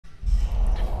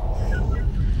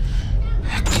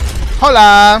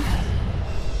Hola.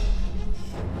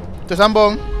 Kita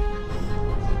sambung.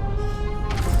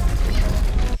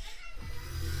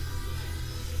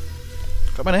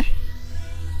 Kat mana?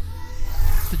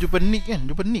 Kita jumpa Nick kan?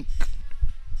 Jumpa Nick.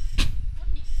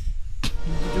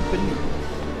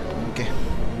 Okay.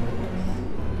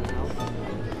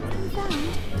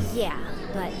 Yeah,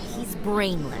 but he's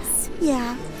brainless.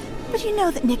 Yeah, but you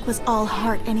know that Nick was all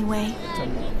heart anyway.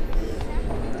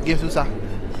 Game susah.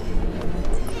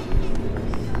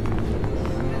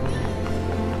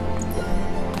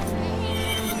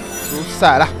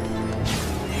 Susah lah.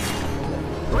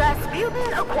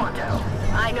 Rasputin Aquanto.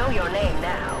 I know your name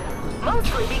now.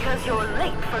 Mostly because you're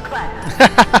late for class.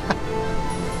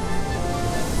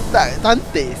 Tak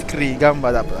cantik skrin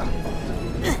gambar tak apa.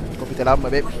 Komputer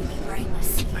lama babe.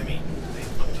 I mean, they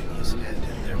looked in his head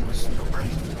and there was no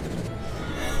brain.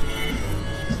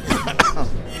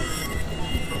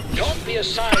 Don't be a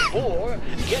cyborg.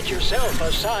 Get yourself a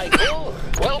cycle.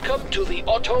 Welcome to the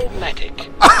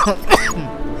automatic.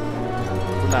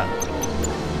 Nak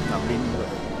beli ni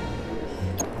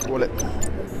wallet.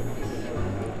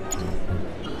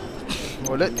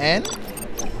 Wallet and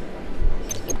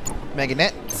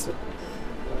magnets.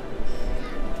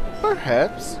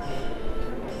 Perhaps.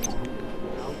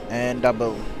 And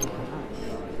double.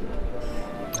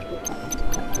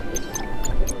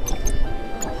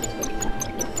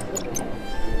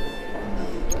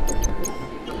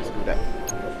 Let's do that.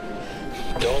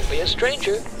 Don't be a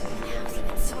stranger.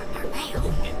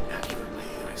 Inaccurately,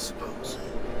 I suppose.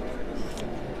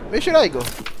 Where should I go?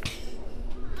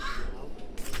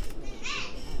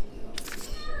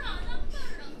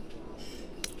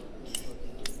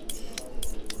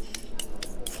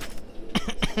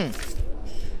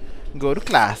 Go to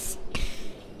class.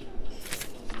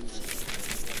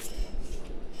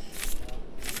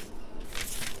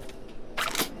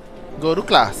 Go to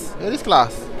class. Where is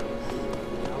class?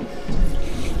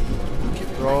 Keep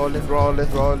rolling.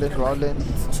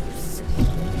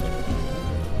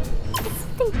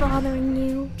 Something bothering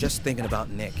you? Just thinking about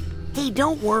Nick. Hey,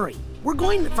 don't worry. We're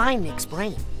going to find Nick's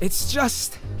brain. It's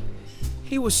just...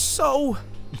 he was so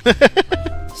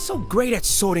great at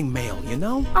sorting mail, you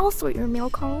know? I'll sort your mail,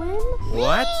 Colin.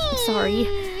 What? I'm sorry.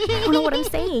 I don't know what I'm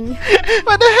saying.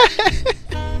 What the heck?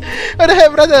 What the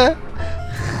heck, brother?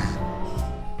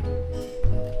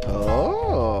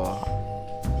 Oh.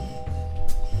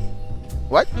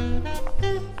 What?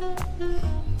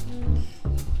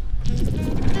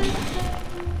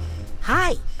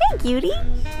 Hi. Hey, cutie.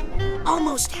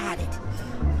 Almost had it.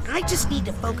 I just need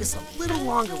to focus a little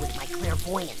longer with my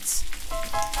clairvoyance.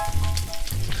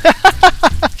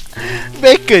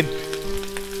 Bacon.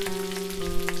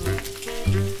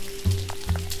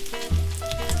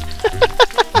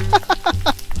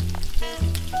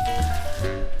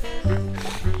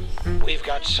 We've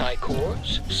got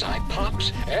Psychors,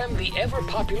 Psypops, and the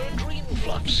ever-popular Dream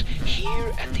Fluffs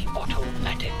here at the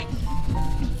automatic.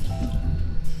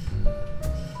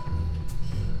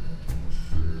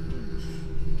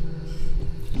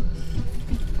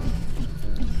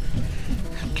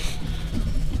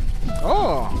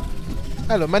 Oh.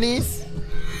 Hello, Manis.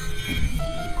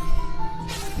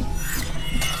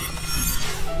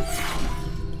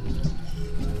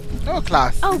 Oh,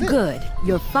 class. Oh, Is it? good.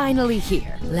 You're finally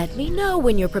here. Let me know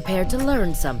when you're prepared to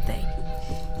learn something.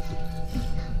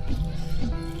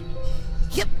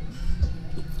 Yep.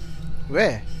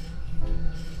 Where?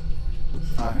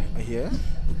 Here?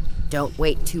 Don't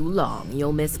wait too long.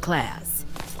 You'll miss class.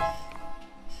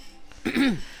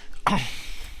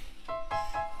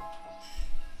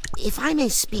 If I may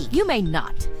speak. You may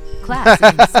not. Class is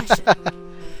in session.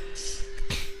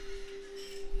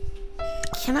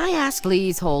 Can I ask?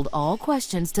 Please hold all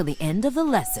questions till the end of the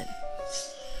lesson.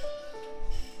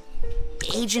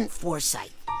 Agent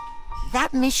Forsyth.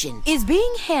 That mission Is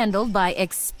being handled by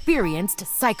experienced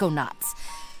psychonauts.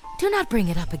 Do not bring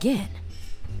it up again.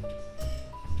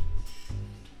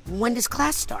 When does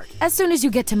class start? As soon as you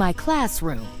get to my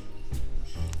classroom.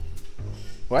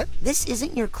 What? This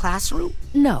isn't your classroom?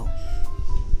 No.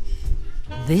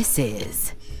 This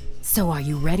is. So are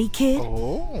you ready, kid?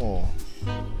 Oh.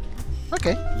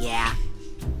 Okay. Yeah.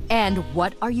 And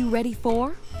what are you ready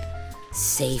for?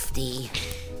 Safety.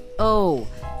 Oh,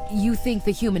 you think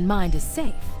the human mind is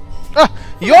safe? Ah,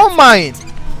 your mind.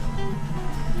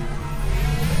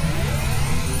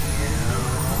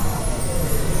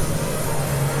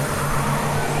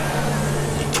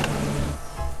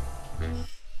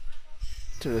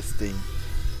 Interesting.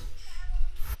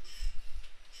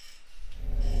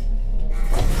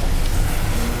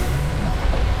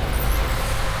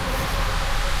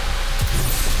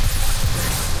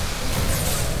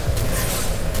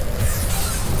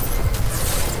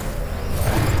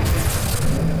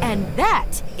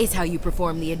 is how you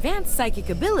perform the advanced psychic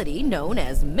ability known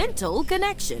as mental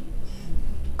connection.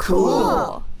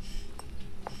 Cool.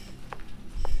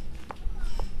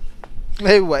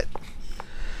 Hey, what?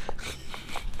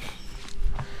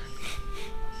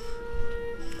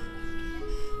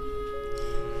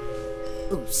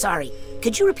 Ooh, sorry.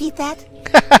 Could you repeat that?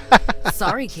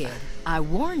 Sorry, kid. I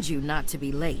warned you not to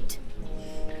be late.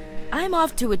 I'm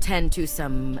off to attend to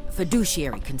some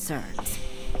fiduciary concerns.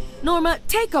 Norma,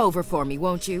 take over for me,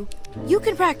 won't you? You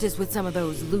can practice with some of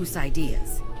those loose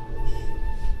ideas.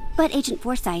 But Agent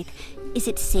Forsyth, is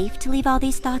it safe to leave all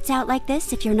these thoughts out like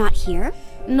this if you're not here?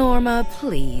 Norma,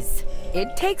 please.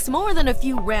 It takes more than a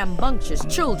few rambunctious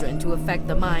children to affect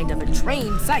the mind of a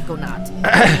trained psychonaut.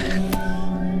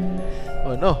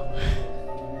 Oh no.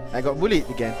 I got bullied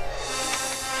again.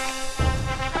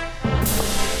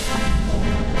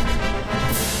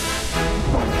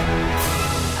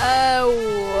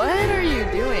 What are you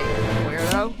doing,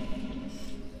 weirdo?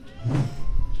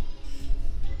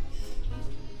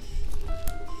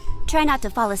 Try not to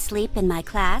fall asleep in my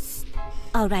class.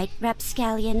 Alright,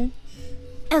 Rapscallion.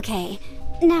 Okay,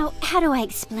 now how do I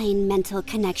explain mental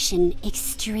connection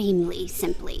extremely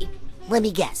simply? Let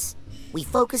me guess. We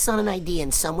focus on an idea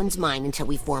in someone's mind until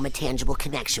we form a tangible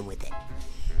connection with it.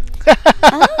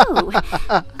 Oh,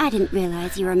 I didn't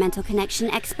realize you were a mental connection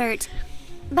expert.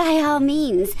 By all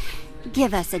means,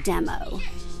 give us a demo.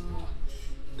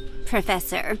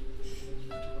 Professor.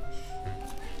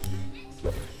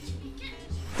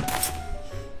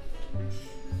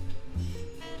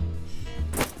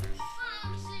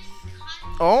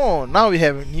 Oh, now we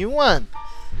have a new one.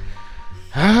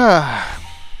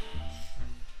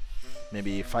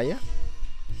 Maybe fire?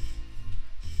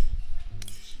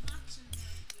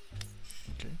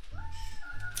 Okay.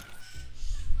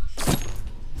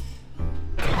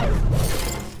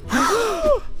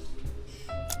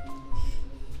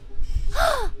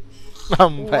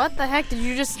 What the heck did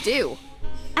you just do?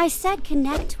 I said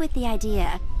connect with the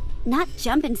idea, not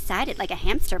jump inside it like a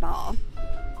hamster ball.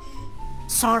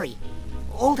 Sorry.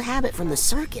 Old habit from the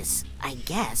circus, I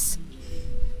guess.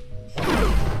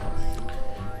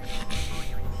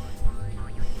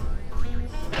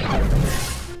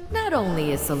 Not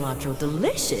only is cilantro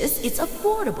delicious, it's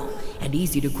affordable and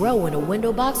easy to grow in a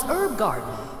window box herb garden.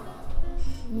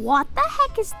 What the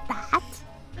heck is that?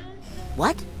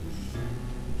 What?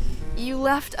 You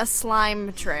left a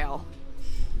slime trail.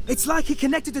 It's like he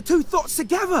connected the two thoughts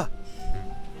together.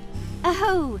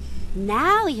 Oh,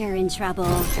 now you're in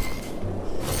trouble.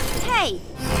 Hey,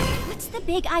 what's the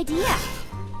big idea?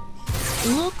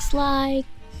 Looks like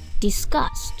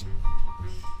disgust.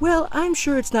 Well, I'm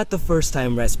sure it's not the first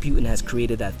time Rasputin has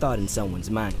created that thought in someone's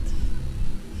mind.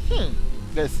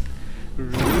 That's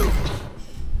rude.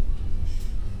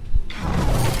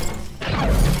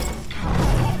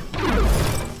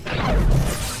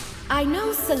 I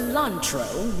know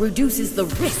cilantro reduces the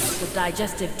risk of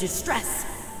digestive distress,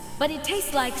 but it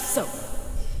tastes like soap.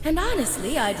 And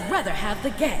honestly, I'd rather have the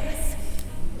gas.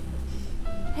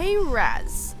 Hey,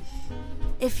 Raz.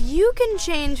 If you can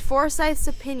change Forsyth's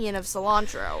opinion of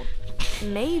cilantro,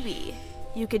 maybe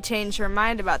you could change her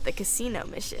mind about the casino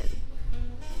mission.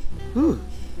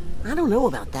 I don't know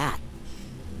about that.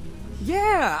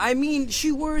 Yeah, I mean,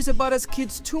 she worries about us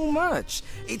kids too much.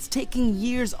 It's taking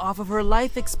years off of her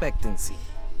life expectancy.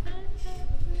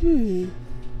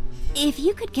 If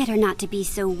you could get her not to be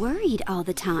so worried all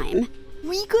the time.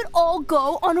 We could all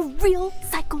go on a real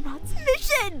Psychonauts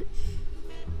mission!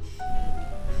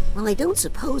 Well, I don't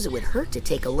suppose it would hurt to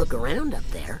take a look around up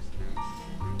there.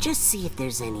 Just see if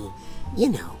there's any, you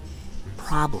know,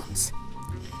 problems.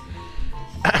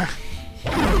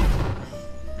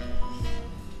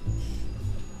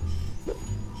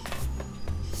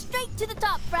 Straight to the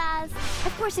top, Raz!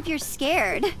 Of course, if you're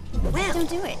scared, Well, don't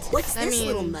do it. What's I this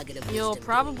little mean, nugget of you'll wisdom?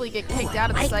 probably get kicked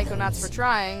out of the like Psychonauts for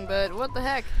trying, but what the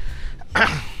heck?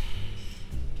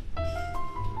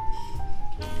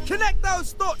 Connect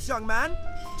those thoughts, young man.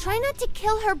 Try not to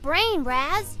kill her brain,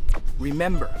 Raz.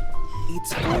 Remember,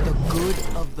 it's for the good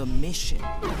of the mission.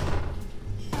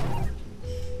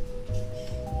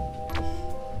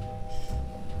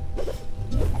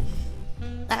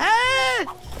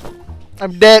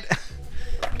 I'm dead.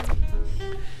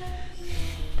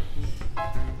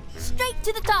 Straight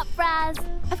to the top, Raz.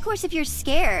 Of course, if you're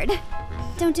scared,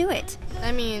 don't do it.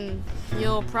 I mean,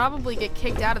 you'll probably get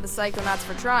kicked out of the Psychonauts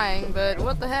for trying, but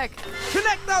what the heck?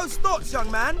 Connect those thoughts, young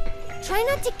man. Try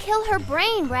not to kill her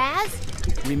brain, Raz.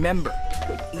 Remember,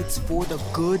 it's for the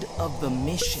good of the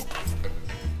mission.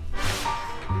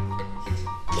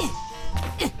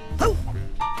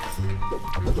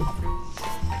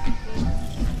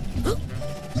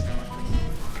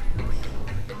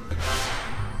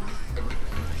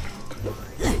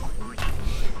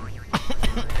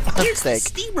 Here's the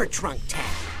Steak. steamer trunk tag.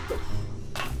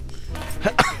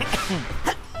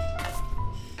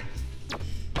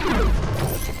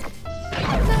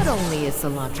 Not only is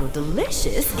cilantro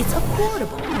delicious, it's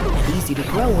affordable and easy to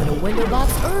grow in a window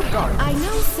box herb garden. I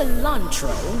know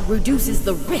cilantro reduces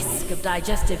the risk of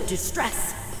digestive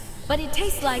distress, but it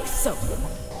tastes like soap.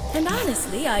 And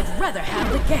honestly, I'd rather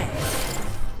have the gas.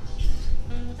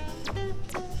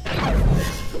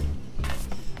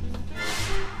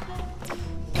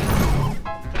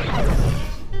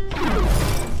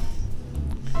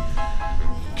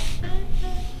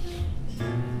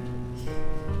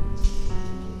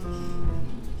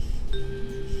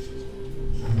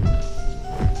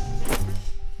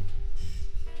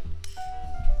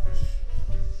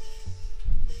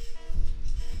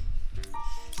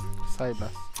 Cyber.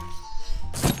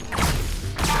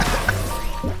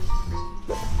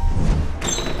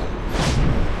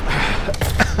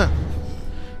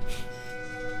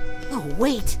 Oh,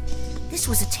 wait. This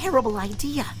was a terrible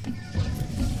idea.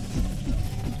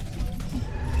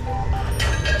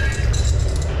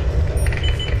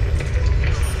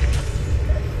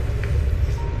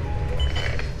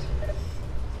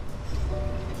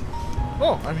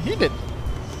 Oh, I'm hidden.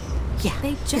 Yeah,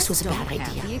 They this just was a don't bad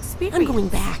have the idea. experience. I'm going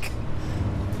back.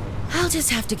 I'll just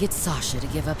have to get Sasha to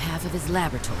give up half of his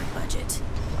laboratory budget.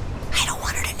 I don't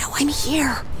want her to know I'm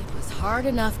here. It was hard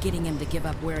enough getting him to give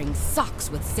up wearing socks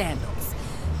with sandals,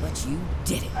 but you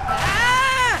did it.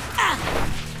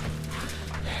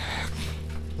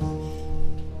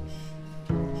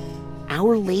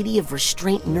 Our Lady of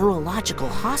Restraint Neurological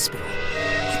Hospital.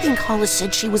 I think Hollis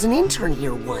said she was an intern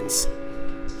here once.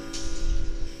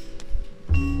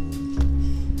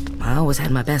 I always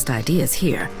had my best ideas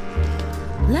here.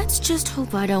 Let's just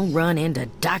hope I don't run into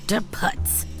Dr.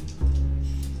 Putz.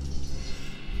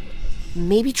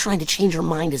 Maybe trying to change her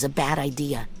mind is a bad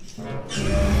idea.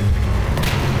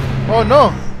 Oh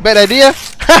no, bad idea.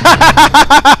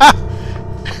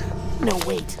 No,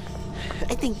 wait.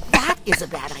 I think that is a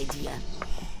bad idea.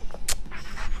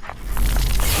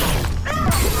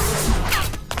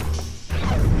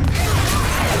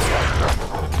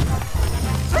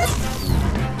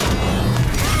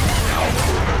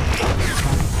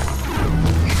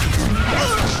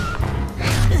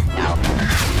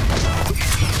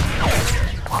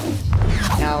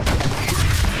 Now.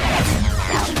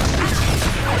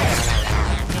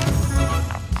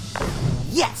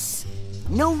 Yes!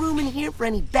 No room in here for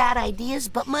any bad ideas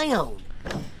but my own.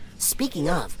 Speaking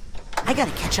of, I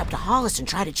gotta catch up to Hollis and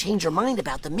try to change her mind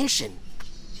about the mission.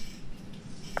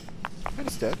 What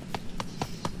is that?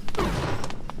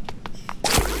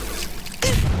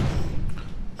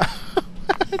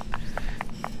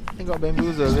 I got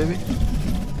bamboozled, baby.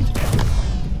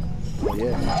 Oh,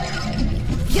 yeah.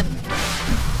 Yep.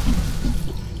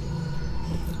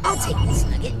 I'll take this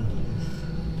nugget.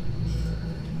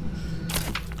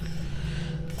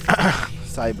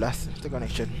 Side blast the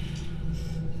connection.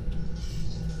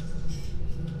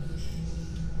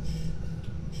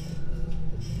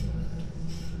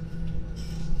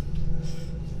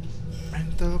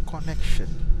 Mental connection.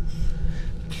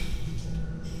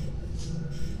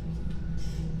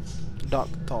 Dark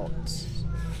thoughts.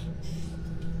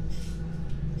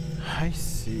 I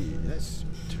see. That's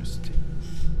interesting.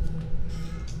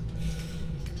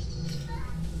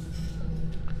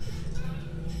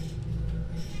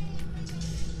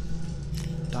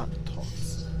 Dark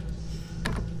thoughts.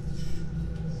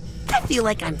 I feel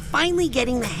like I'm finally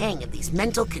getting the hang of these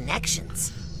mental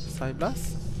connections. Side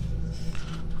blast.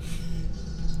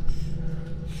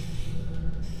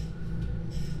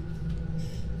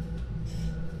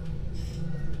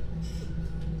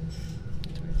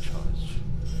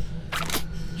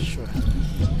 Sure.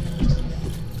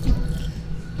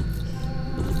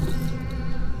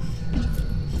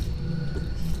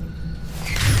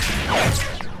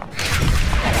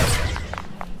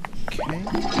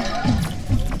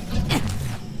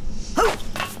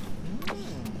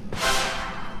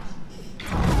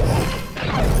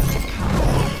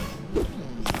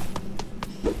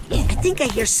 I think I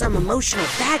hear some emotional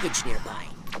baggage nearby.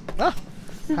 Ah,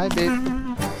 hi, babe.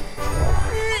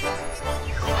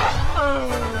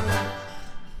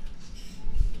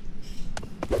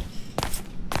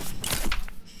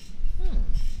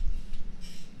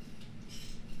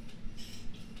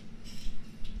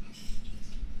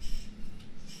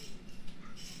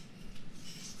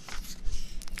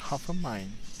 Half a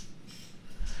mine.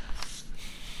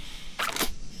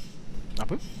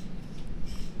 Apa?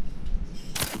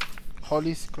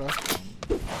 Holly's craft.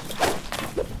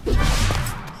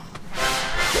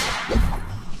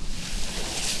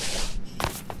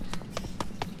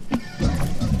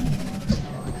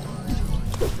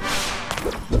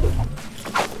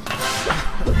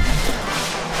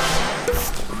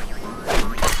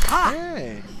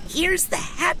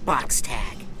 box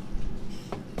tag.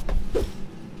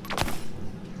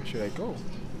 Where should I go?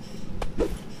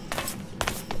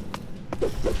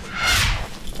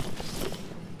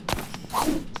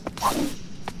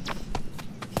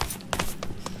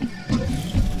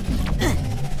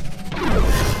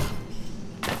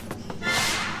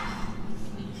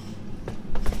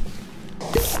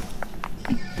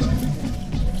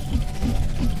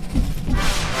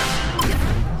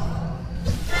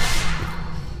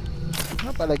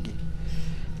 Apa lagi?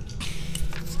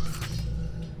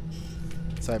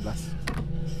 Psyblast.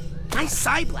 My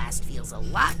Psyblast feels a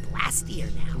lot blastier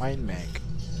now. Mind mag.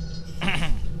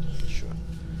 Sure.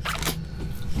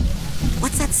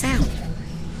 What's that sound?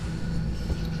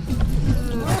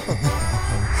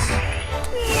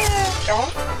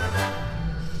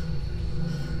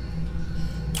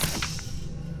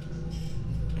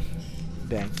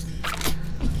 Dang.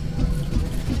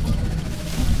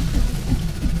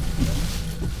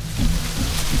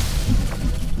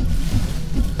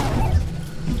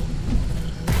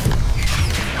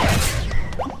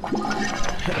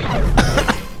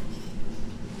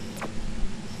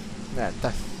 Nah,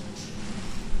 atas.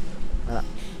 Mana?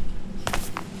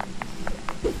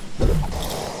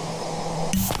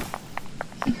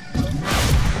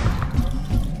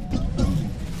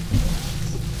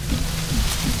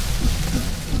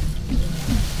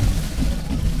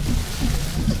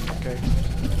 Okay.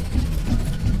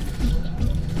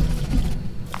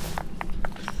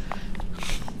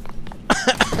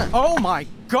 Oh my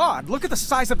god, look at the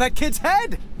size of that kid's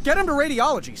head! Get him to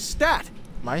radiology, stat!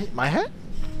 My head?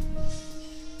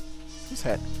 Whose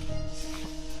head?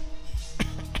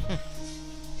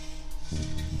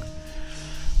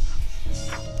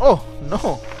 Oh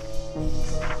no!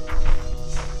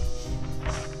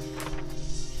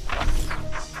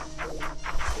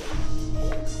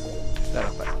 Dah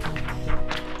dapat.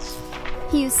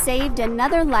 You saved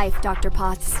another life, Dr.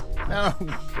 Potts. Oh,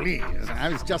 please. I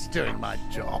was just doing my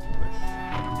job.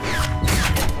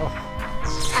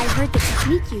 I heard the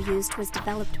technique you used was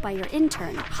developed by your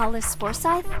intern, Hollis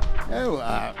Forsyth. Oh,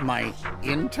 my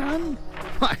intern?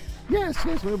 Why, yes,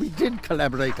 well, we did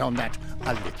collaborate on that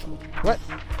a little. What?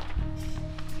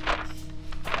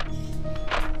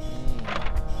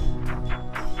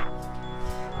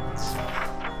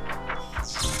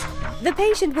 The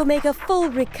patient will make a full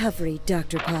recovery,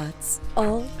 Dr. Potts.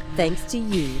 All thanks to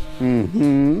you.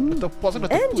 Mm-hmm.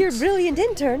 And your brilliant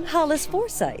intern, Hollis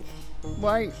Forsyth.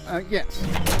 Why, yes.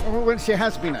 Well, she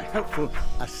has been a helpful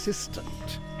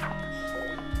assistant.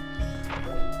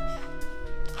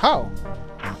 How?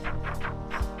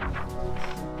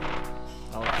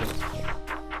 Okay.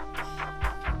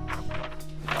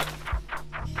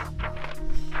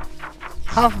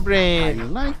 Half brain. I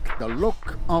like the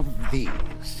look of these.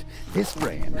 This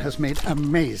brain has made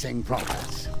amazing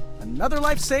progress. Another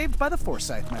life saved by the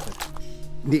Forsyth method.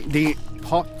 The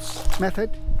Potts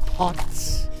method?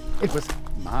 Potts? It was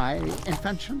my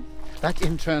invention. That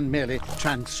intern merely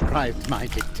transcribed my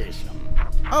dictation.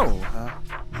 Oh,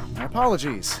 my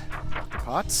apologies, Dr.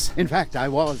 Potts. In fact, I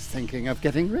was thinking of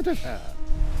getting rid of her.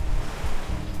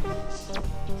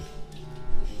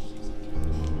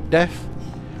 Death.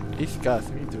 Discuss.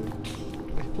 Me too.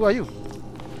 Who are you?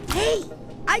 Hey,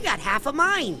 I got half a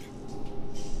mind.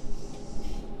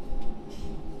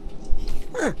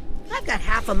 I've got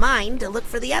half a mind to look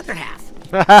for the other half.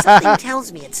 Something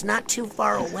tells me it's not too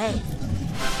far away.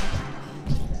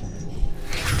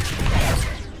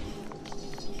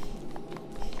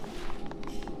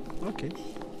 Okay.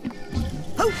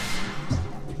 Oh!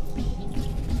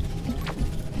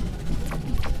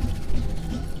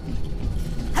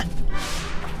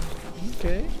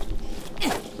 Okay.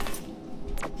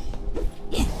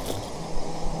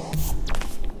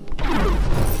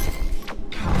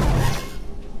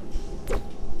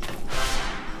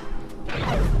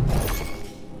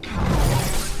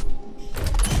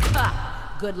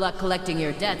 Good luck collecting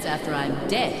your debts after I'm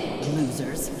dead,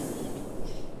 losers.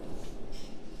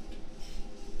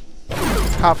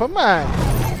 Half a man.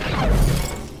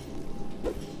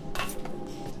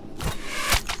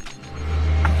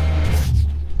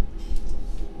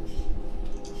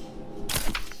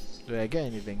 Do I get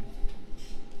anything?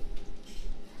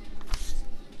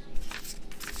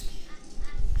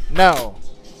 No.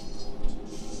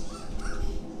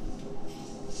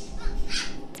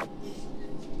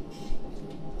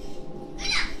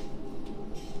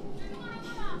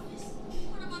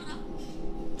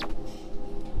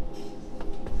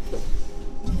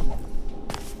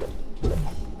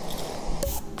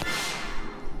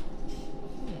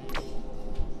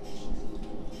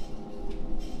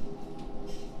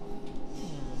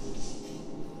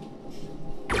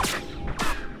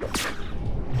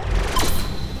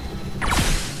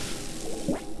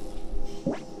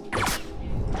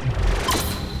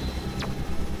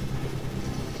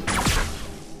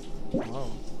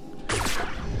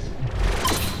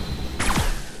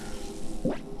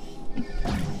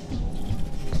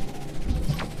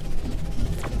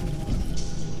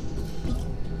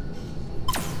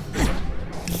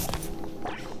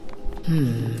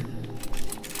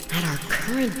 At our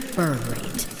current burn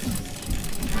rate.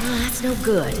 That's no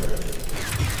good.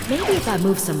 Maybe if I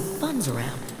move some funds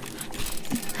around.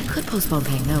 I could postpone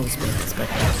paying those bills, but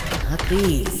not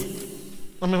these.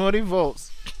 I mean, what involves?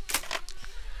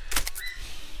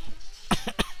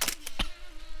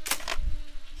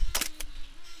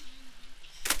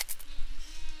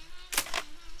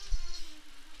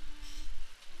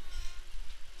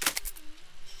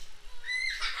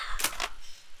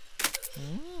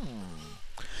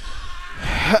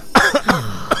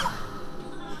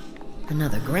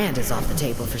 Another grand is off the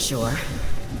table for sure.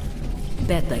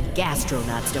 Bet the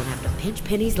gastronauts don't have to pinch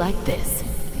pennies like this.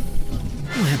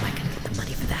 Where am I gonna get the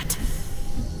money for that?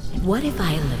 What if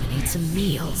I eliminate some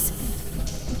meals?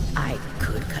 I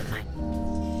could cut my...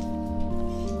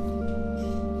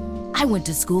 I went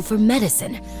to school for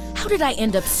medicine. How did I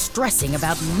end up stressing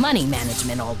about money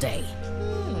management all day?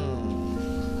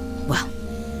 Well,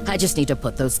 I just need to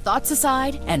put those thoughts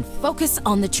aside and focus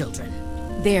on the children.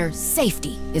 Their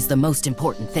safety is the most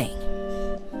important thing.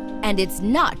 And it's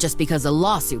not just because a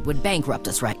lawsuit would bankrupt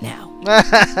us right now.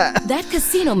 That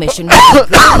casino mission would be a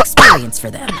great experience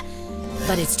for them.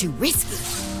 But it's too risky.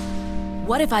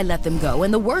 What if I let them go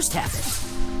and the worst happens?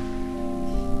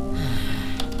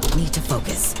 Need to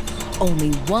focus.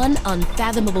 Only one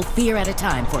unfathomable fear at a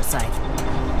time, Forsyth.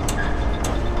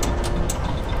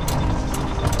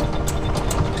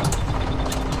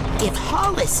 If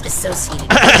Hollis associated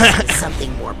death with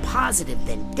something more positive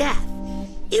than death,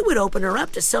 it would open her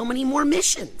up to so many more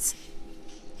missions.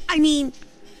 I mean,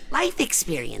 life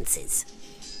experiences.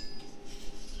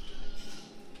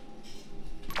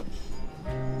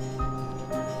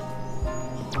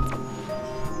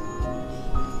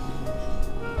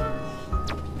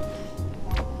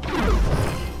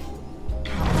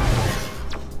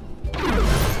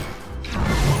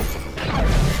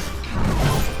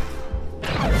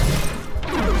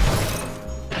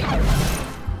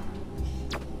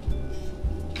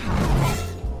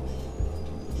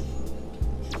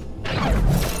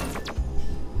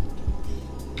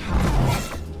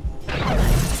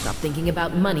 Thinking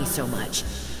about money so much.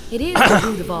 It is the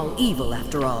root of all evil,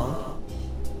 after all.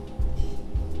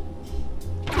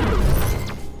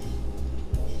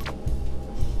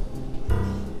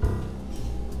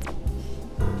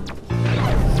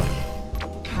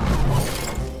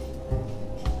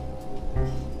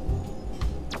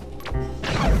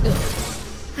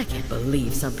 I can't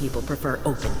believe some people prefer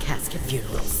open casket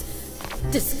funerals.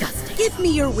 Disgusting. Give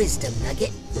me your wisdom,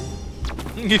 Nugget.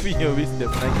 Give me your wisdom,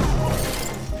 Nugget.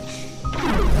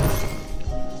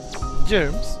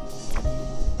 Germs.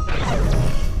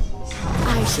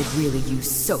 I should really use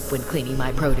soap when cleaning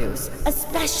my produce,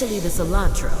 especially the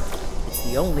cilantro. It's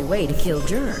the only way to kill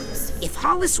germs. If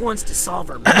Hollis wants to solve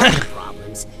her money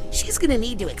problems, she's gonna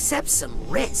need to accept some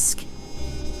risk.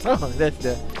 Oh, that's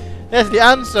the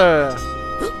answer.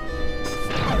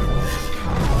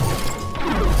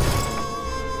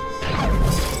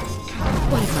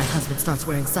 What if my husband starts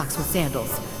wearing socks with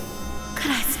sandals?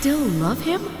 Could I still love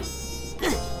him?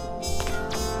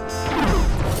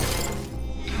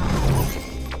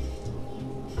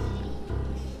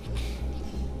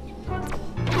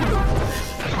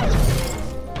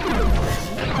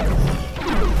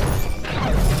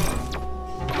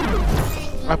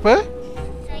 Apa?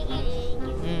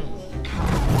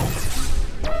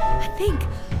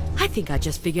 I think I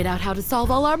just figured out how to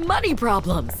solve all our money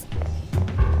problems.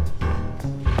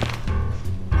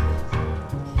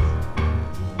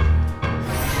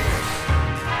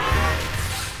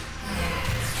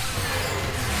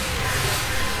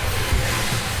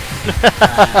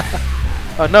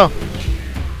 Oh no.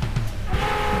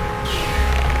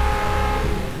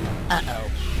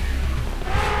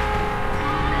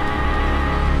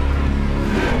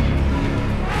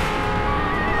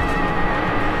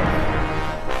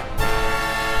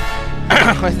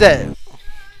 What's that?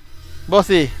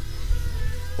 Bossy.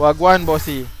 Wagwan,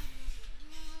 bossy.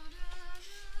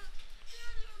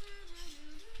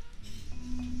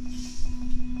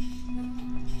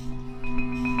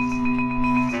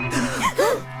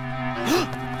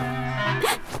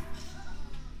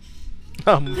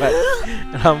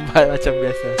 Lambat macam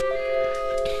biasa.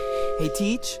 Hey,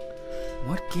 Teach.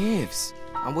 What gives?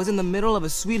 I was in the middle of a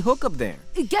sweet hookup there.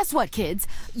 Guess what, kids?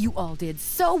 You all did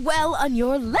so well on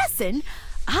your lesson.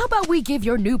 How about we give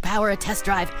your new power a test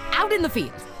drive out in the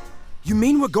field? You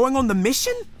mean we're going on the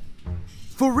mission?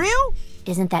 For real?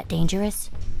 Isn't that dangerous?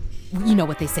 You know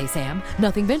what they say, Sam.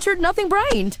 Nothing ventured, nothing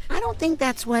brained. I don't think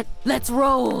that's what... Let's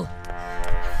roll.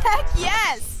 Heck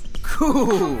yes!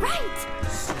 Cool. Right.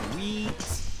 Sweet.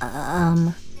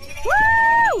 Woo!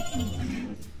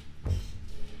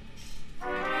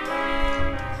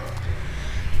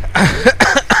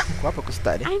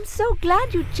 deh. I'm so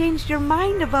glad you changed your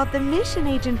mind about the mission,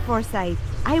 Agent Forsyth.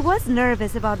 I was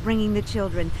nervous about bringing the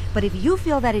children, but if you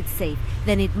feel that it's safe,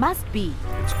 then it must be.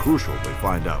 It's crucial they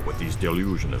find out what these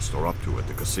delusionists are up to at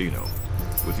the casino.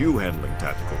 With you handling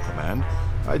tactical command,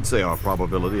 I'd say our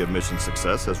probability of mission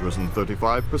success has risen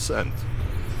 35%.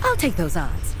 I'll take those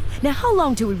odds. Now, how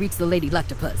long till we reach the Lady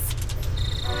Luctopus?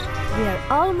 We are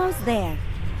almost there.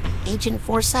 Agent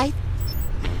Forsyth,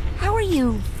 how are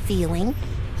you feeling?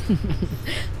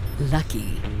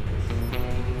 Lucky.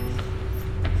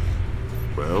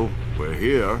 Well, we're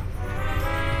here.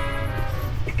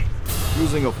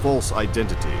 Using a false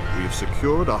identity, we've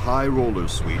secured a high roller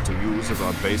suite to use as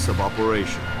our base of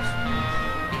operations.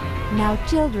 Now,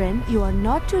 children, you are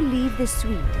not to leave the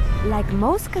suite. Like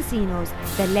most casinos,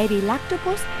 the Lady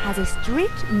Luctopus has a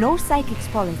strict no psychics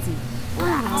policy.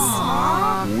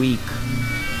 Weak.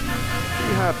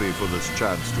 Be happy for this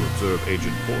chance to observe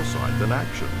Agent Forsyth in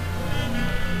action.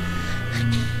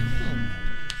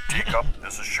 Teacup,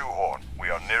 this is Shoehorn. We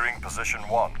are nearing position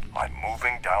 1. I'm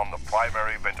moving down the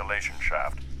primary ventilation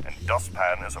shaft, and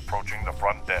Dustpan is approaching the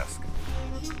front desk.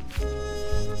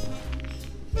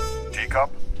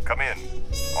 Teacup, come in.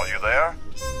 Are you there?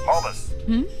 Hollis.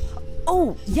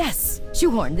 Oh, yes.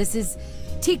 Shoehorn, this is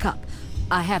Teacup.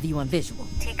 I have you on visual.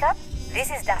 Teacup, this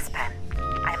is Dustpan.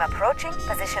 I'm approaching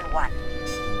position 1.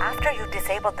 After you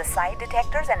disable the side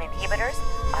detectors and inhibitors,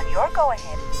 on your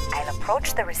go-ahead, I'll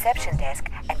approach the reception desk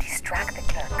and distract the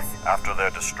clerks. After they're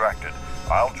distracted,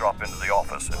 I'll drop into the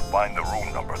office and find the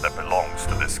room number that belongs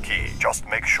to this key. Just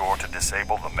make sure to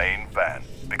disable the main fan,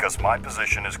 because my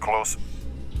position is close.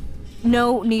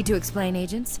 No need to explain,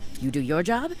 agents. You do your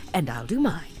job, and I'll do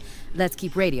mine. Let's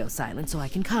keep radio silent so I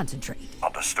can concentrate.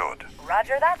 Understood.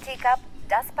 Roger that, Teacup.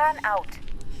 Dustpan out.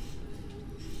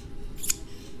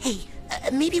 Hey,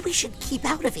 maybe we should keep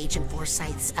out of Agent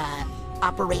Forsyth's,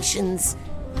 operations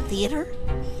theater?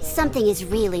 Something is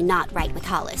really not right with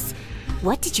Hollis.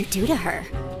 What did you do to her?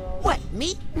 What,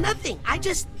 me? Nothing. I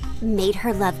just... Made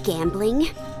her love gambling?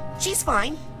 She's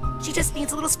fine. She just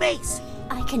needs a little space.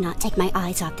 I cannot take my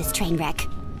eyes off this train wreck.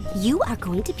 You are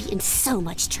going to be in so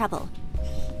much trouble.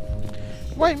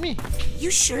 Why me? You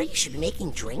sure you should be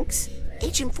making drinks?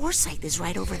 Agent Forsyth is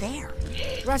right over there.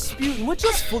 Rasputin, we're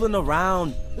just fooling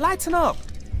around. Lighten up.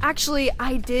 Actually,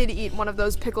 I did eat one of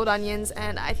those pickled onions,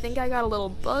 and I think I got a little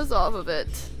buzz off of it.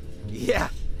 Yeah,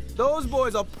 those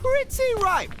boys are pretty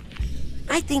ripe.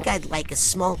 I think I'd like a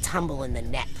small tumble in the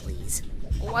net, please.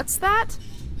 What's that?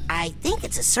 I think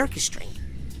it's a circus drink.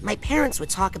 My parents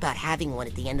would talk about having one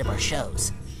at the end of our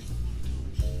shows.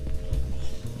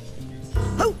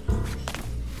 Oh!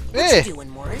 What you doing,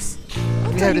 Morris?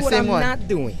 I'll tell you what I'm not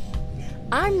doing.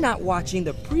 I'm not watching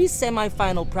the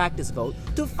pre-semi-final practice vote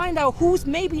to find out who's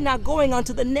maybe not going on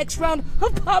to the next round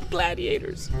of Pop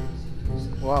Gladiators.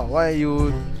 Wow, why are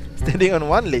you standing on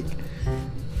one leg?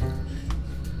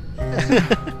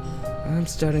 I'm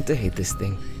starting to hate this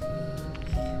thing.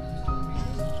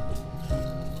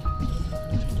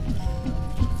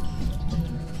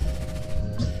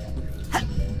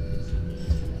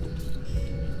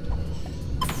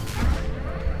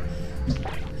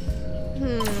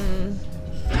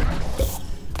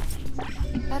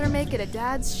 Better make it a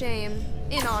dad's shame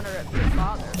in honor of your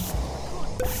father.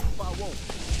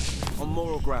 On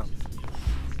moral grounds.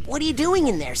 What are you doing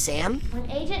in there, Sam?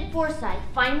 When Agent Forsyth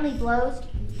finally blows,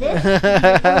 this is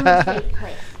the only safe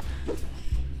place.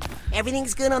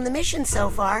 Everything's good on the mission so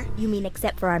far. You mean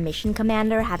except for our mission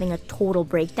commander having a total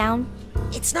breakdown?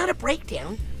 It's not a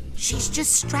breakdown. She's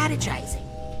just strategizing.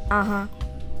 Uh-huh.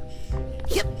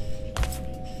 Yep.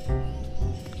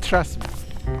 Trust me.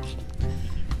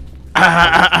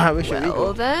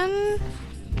 Well then,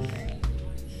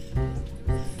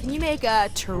 can you make a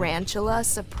tarantula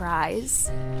surprise?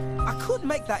 I could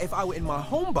make that if I were in my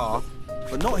home bar,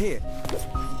 but not here.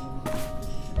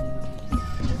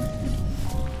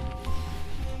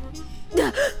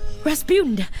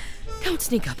 Rasputin, don't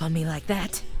sneak up on me like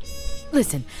that.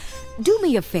 Listen, do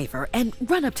me a favor and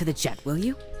run up to the jet, will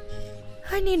you?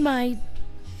 I need my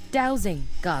dowsing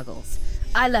goggles.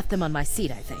 I left them on my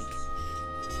seat, I think.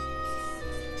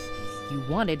 You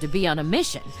wanted to be on a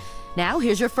mission. Now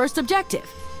here's your first objective.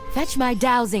 Fetch my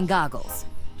dowsing goggles.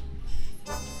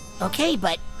 Okay,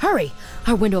 but... Hurry!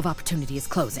 Our window of opportunity is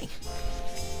closing.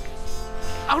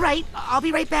 All right, I'll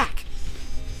be right back.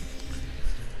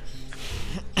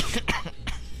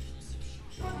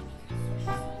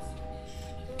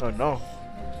 Oh no.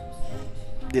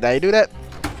 Did I do that?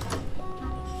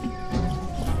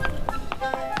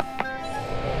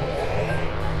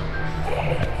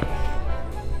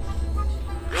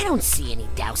 I don't see any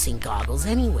dowsing goggles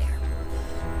anywhere.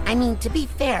 I mean, to be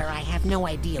fair, I have no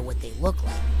idea what they look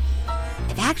like.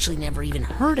 I've actually never even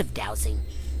heard of dowsing.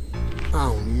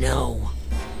 Oh no.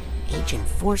 Agent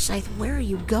Forsyth, where are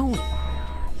you going?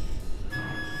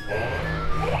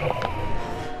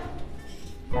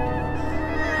 Oh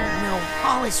no,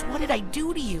 Hollis, what did I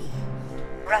do to you?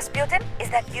 Rasputin, is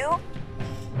that you?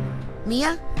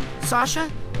 Mia? Sasha?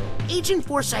 Agent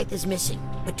Forsyth is missing,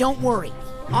 but don't worry.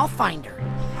 I'll find her.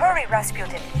 Hurry,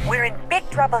 Rasputin. We're in big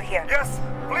trouble here. Yes,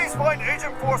 please find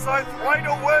Agent Forsyth right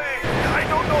away. I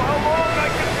don't know how long I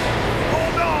can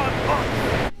hold on.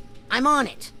 I'm on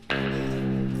it.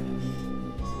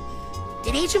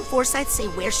 Did Agent Forsyth say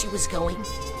where she was going?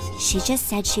 She just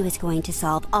said she was going to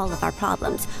solve all of our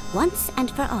problems, once and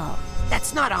for all.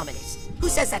 That's not ominous. Who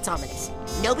says that's ominous?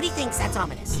 Nobody thinks that's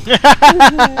ominous. I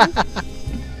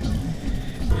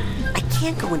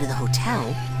can't go into the hotel.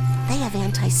 They have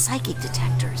anti-psychic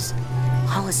detectors.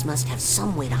 Hollis must have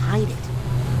some way to hide it.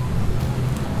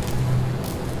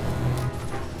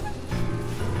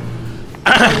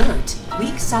 Alert.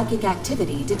 Weak psychic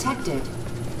activity detected.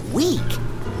 Weak?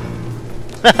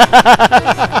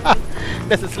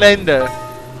 That's a slender.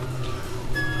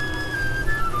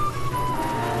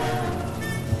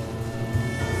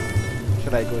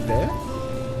 Should I go there?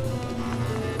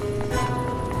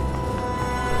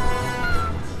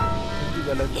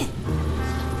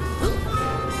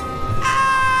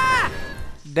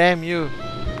 Damn you.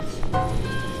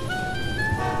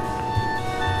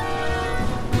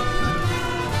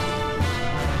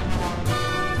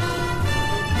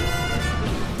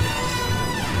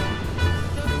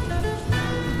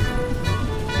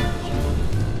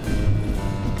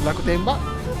 Setelah aku tembak.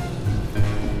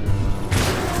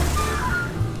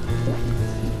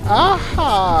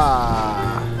 Aha.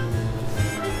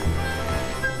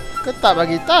 Kau tak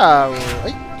bagi tahu.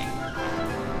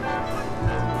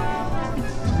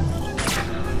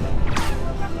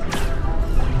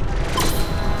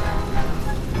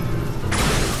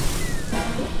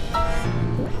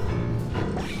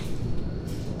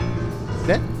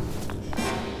 Then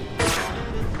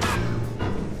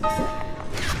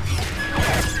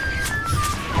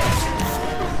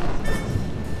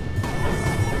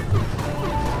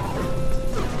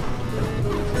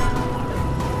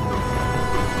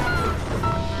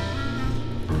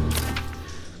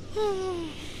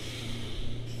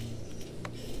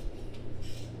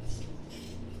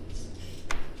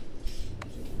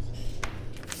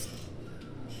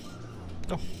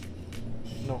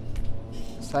no.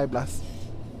 Saya blast.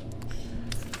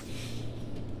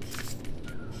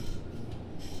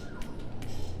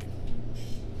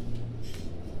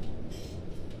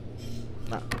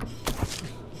 Nah.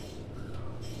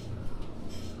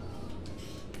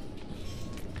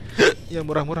 Yang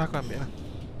murah-murah aku ambil lah.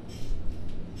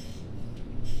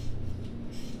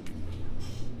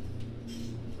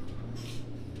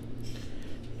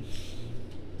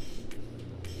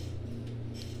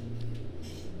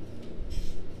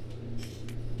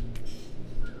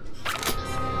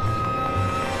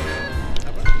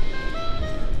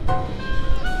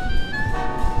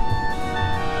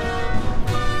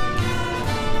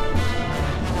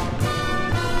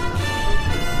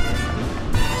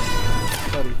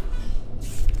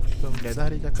 Dah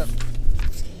dia cakap.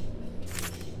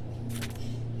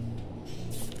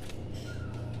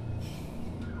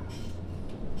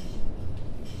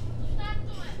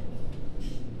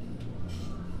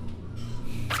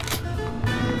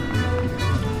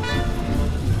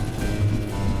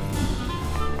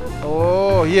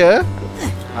 Oh, here.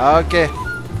 Okay.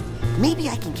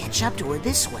 Maybe I can catch up to her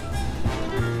this way.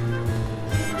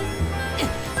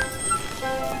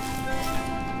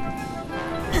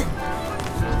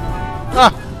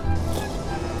 Ah!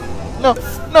 No,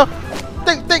 no!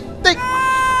 Take!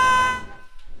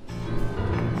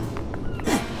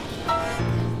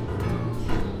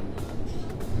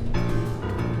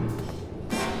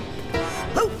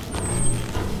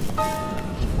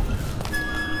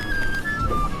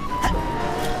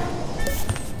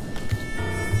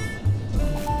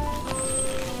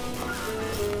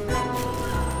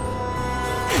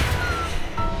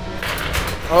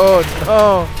 Oh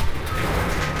no!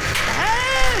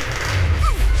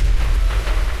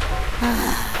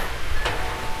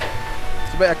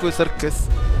 Sebaik aku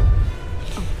circus.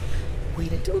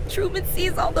 Wait until Truman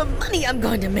sees all the money I'm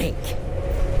going to make.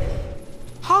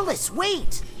 Hollis,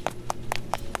 wait!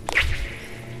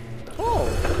 Oh.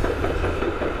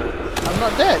 I'm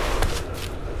not dead.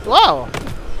 Wow.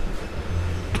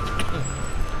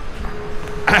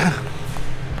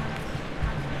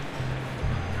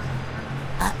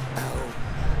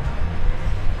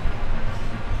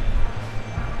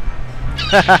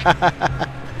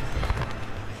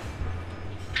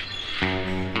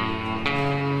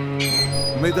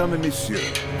 Mesdames et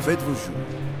messieurs, faites vos jeux.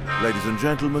 Ladies and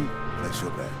gentlemen, place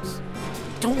your bets.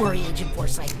 Don't worry, Agent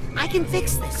Forsyth. I can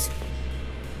fix this.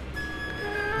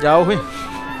 Jauh.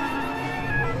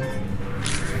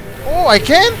 Oh, I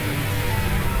can?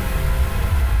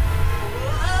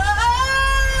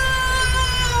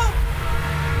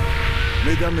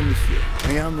 Mesdames et messieurs,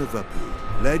 rien ne va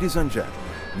plus. Ladies and gentlemen,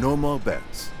 no more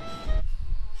bets.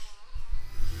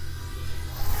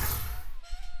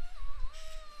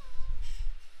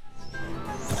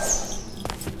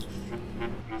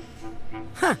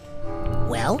 Huh.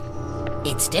 Well,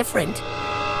 it's different.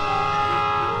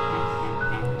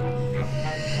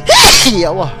 Ya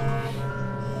Allah.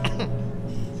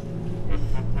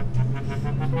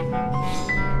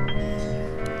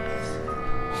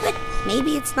 But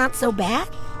maybe it's not so bad.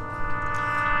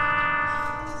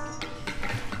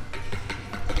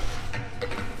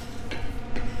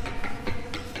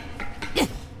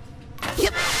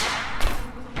 Yep.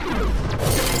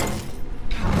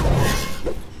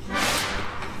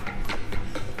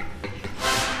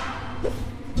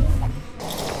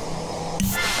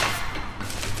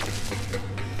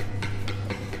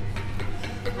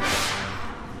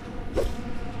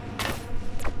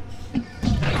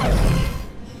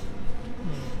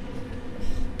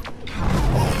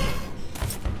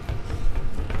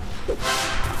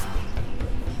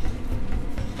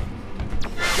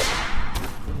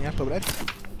 Ni apa berarti?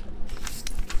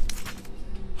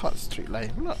 Hot street lain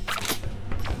pula.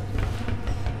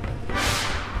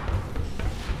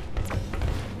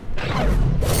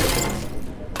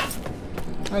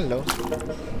 Hello.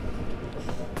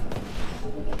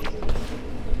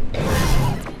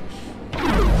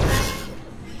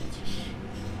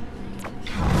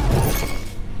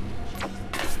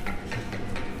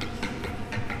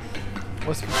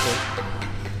 What's people?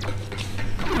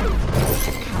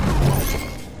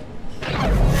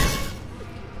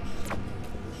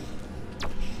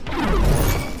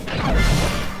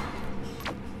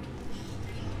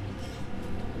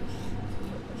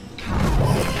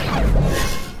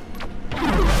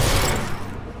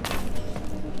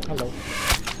 Hello.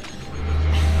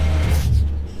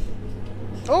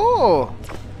 Oh,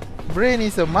 brain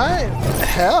is a mind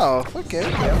health. Okay.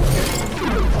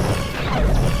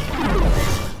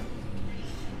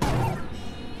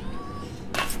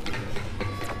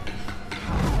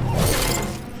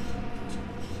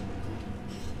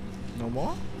 No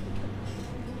more.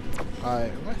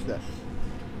 Alright, what's that?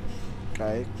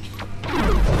 Okay.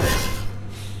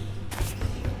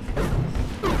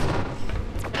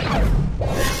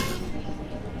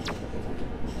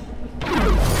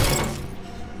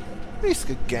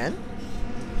 Risk again?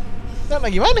 Nak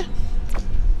lagi mana?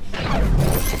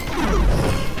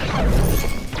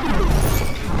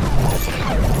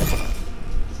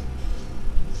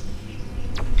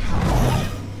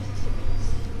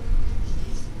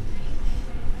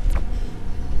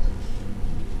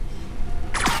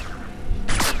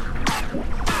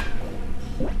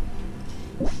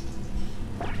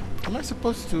 Am I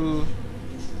supposed to?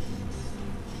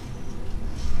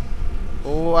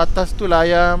 Oh, atas tu lah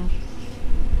ayam.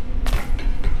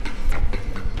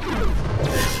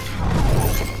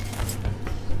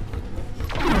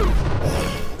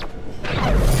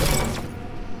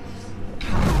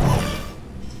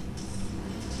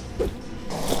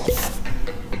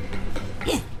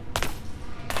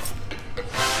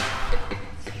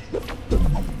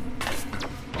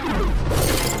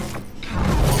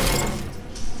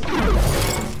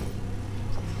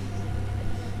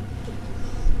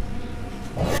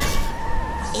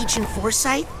 Agent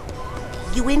Forsyth?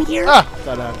 You in here? Ah,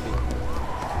 tak ada hati.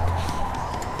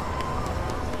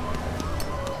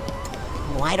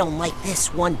 Oh, I don't like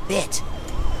this one bit.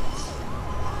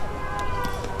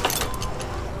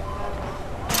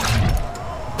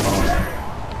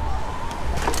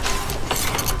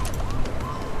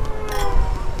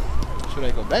 Should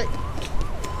I go back?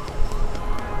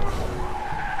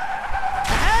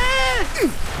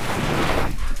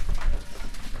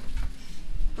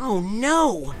 Oh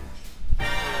no!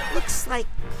 Looks like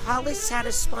Hollis had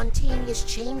a spontaneous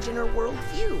change in her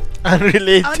worldview.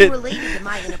 Unrelated. Unrelated to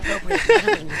my inappropriate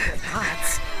gambling with her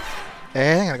thoughts.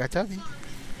 Jangan kacau ni.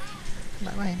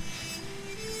 Nak main.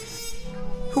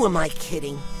 Who am I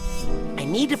kidding? I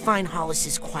need to find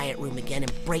Hollis's quiet room again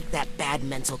and break that bad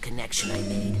mental connection I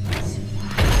made.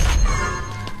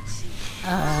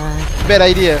 Bad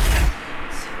idea.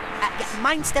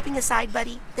 Mind stepping aside,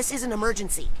 buddy? This is an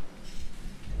emergency.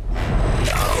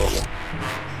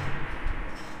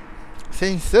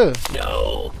 Saying so.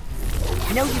 No.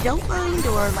 No, you don't mind,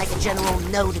 or like a general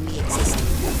no to me existing?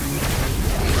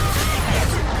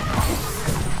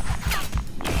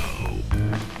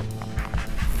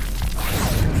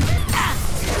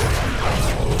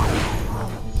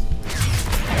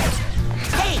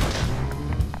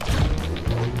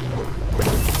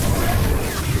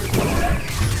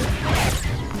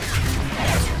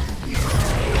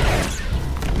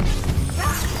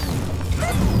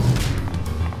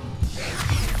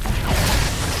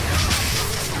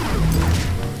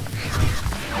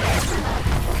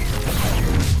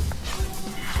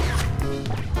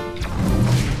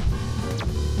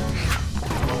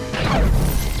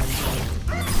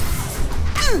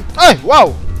 Hey,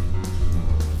 wow!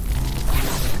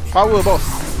 Power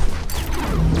boss.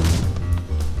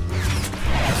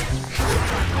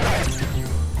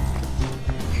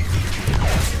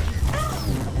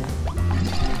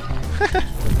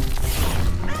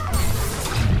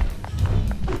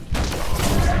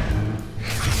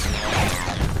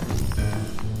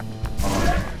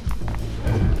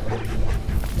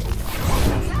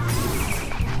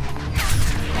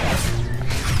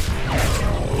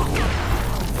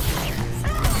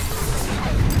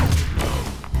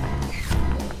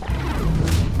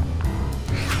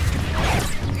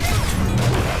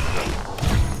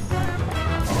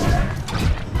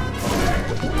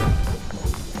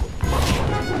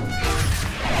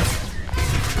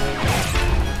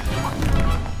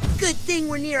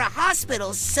 We're near a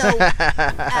hospital, so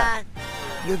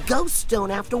your ghosts don't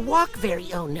have to walk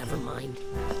very. Oh, never mind.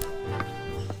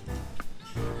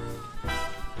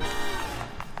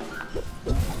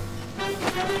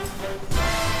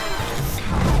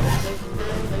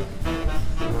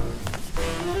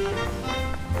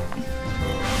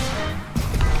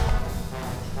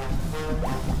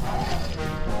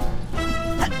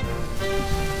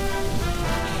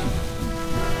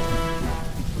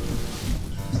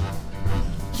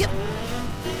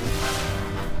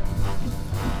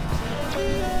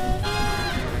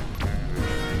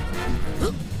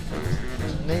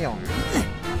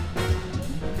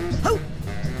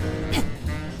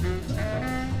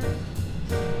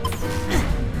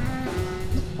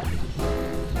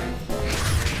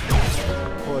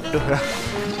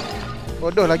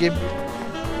 Bodoh lah game.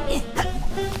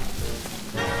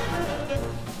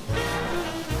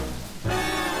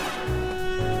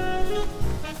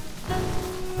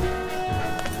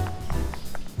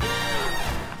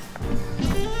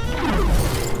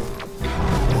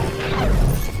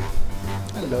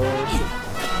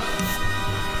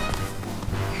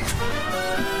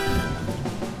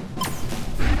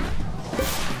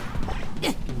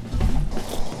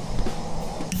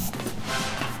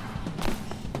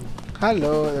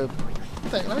 Hello.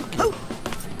 Hello. Oh,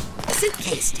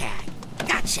 suitcase tag.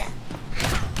 Gotcha.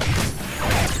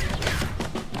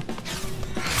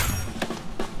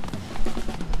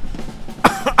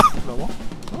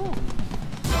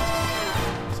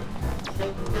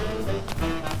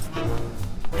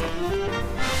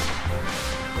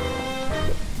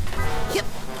 Yep.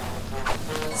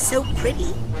 So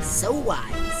pretty, so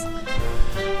wise.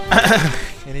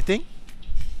 Anything?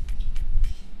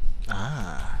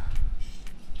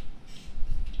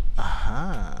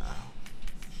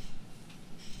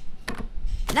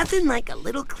 Nothing like a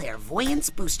little clairvoyance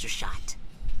booster shot.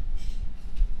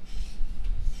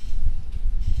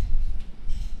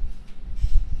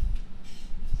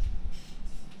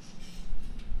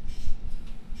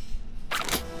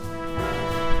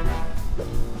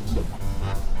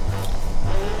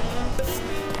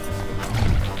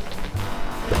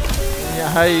 Ya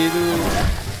hai itu.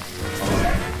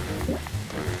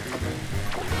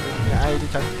 Ya hai itu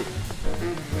cantik.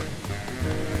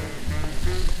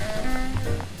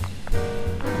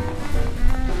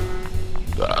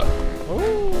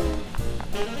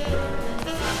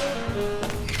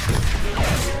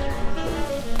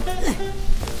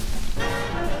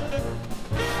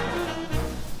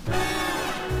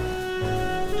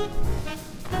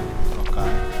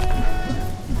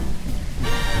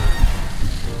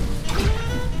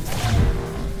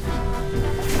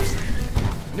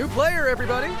 New player,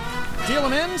 everybody. Deal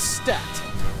him in, stat.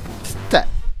 Stat.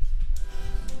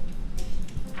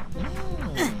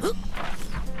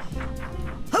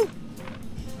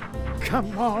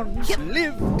 Come on,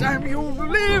 live, damn you,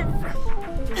 live!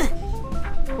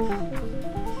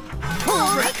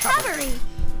 Full recovery!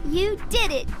 You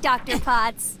did it, Dr.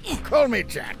 Potts. Call me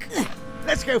Jack.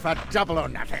 Let's go for double or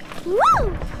nothing.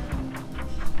 Woo!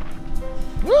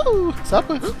 Woo!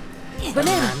 Siapa?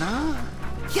 Banana.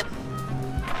 Yep.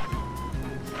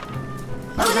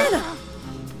 Banana.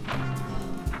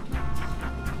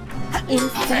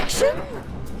 Infection?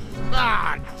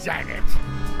 Ah, dang it.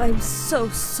 I'm so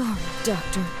sorry,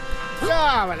 Doctor.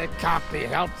 Ah, well, it can't be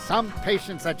helped. Some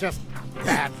patients are just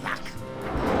bad luck.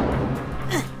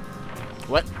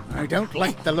 What? I don't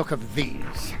like the look of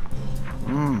these.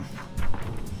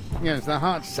 Yes, the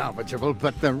heart's salvageable,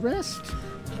 but the rest?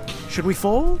 Should we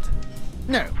fold?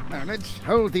 No, let's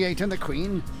hold the 8 and the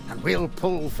queen, and we'll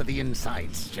pull for the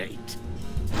inside straight.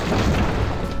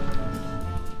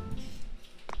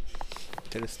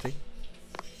 Interesting.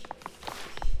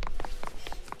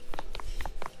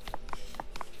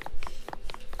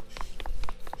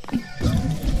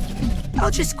 I'll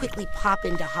just quickly pop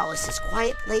into Hollis's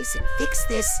quiet place and fix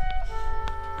this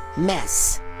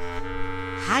mess.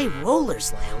 High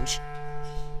Rollers Lounge?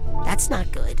 That's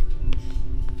not good.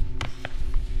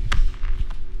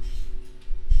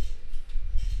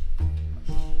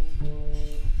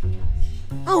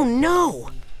 Oh no!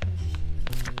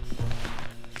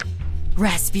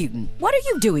 Rasputin, what are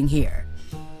you doing here?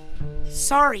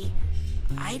 Sorry,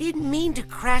 I didn't mean to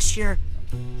crash your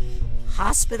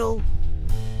hospital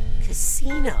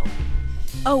casino.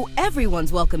 Oh,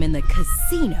 everyone's welcome in the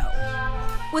casino.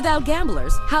 Without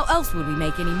gamblers, how else would we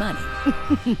make any money?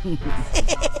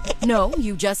 No,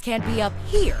 you just can't be up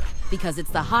here because it's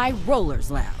the High Rollers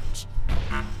Lounge.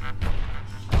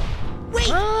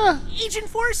 Wait! Agent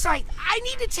Forsyth, I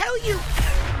need to tell you!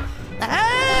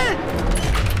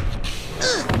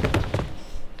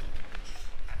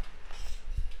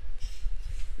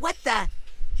 What the?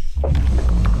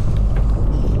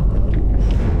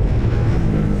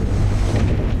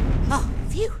 Oh,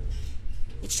 phew.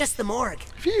 It's just the morgue.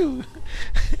 Phew.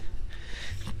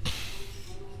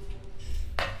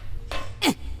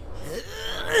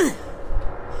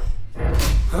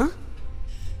 Huh?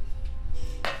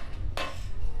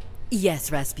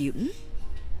 Yes, Rasputin?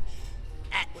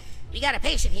 We got a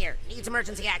patient here. Needs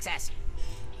emergency access.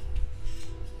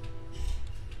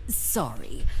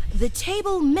 Sorry. The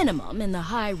table minimum in the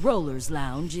High Rollers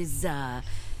Lounge is,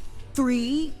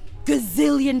 $3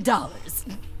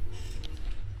 gazillion.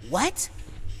 What?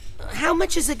 How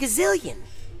much is a gazillion?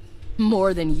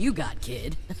 More than you got,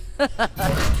 kid.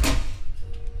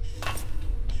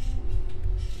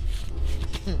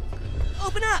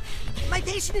 Open up! My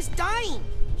patient is dying!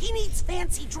 He needs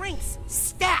fancy drinks.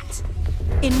 Stat!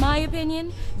 In my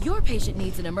opinion, your patient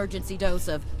needs an emergency dose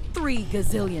of $3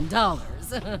 gazillion.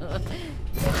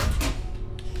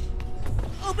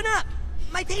 Open up!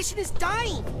 My patient is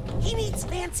dying! He needs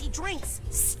fancy drinks.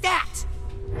 Stat!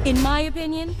 In my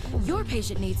opinion, your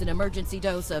patient needs an emergency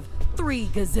dose of $3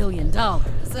 gazillion.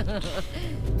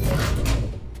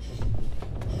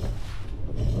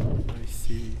 I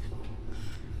see.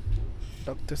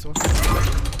 Doctor's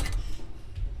office.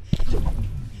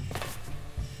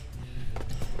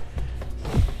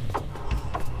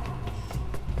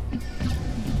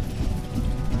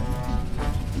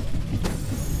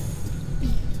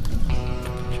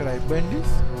 Should I burn this?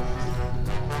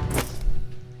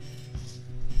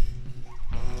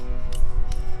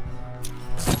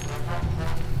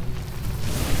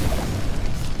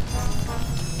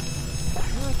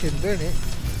 I can burn it.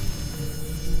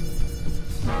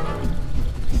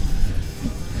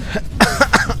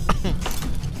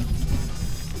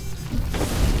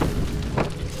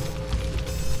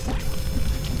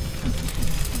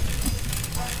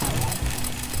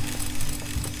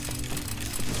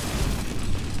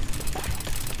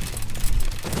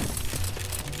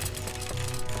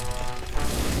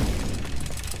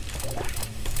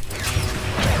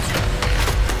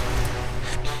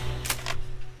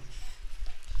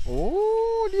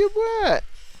 Oh, dia buat.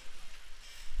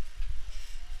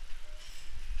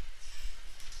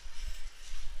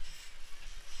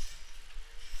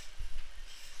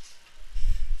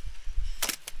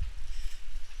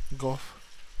 Golf.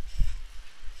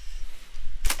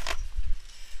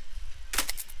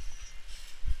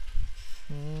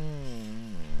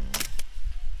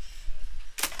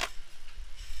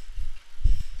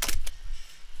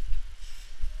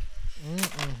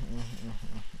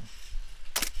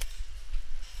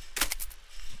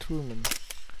 Truman.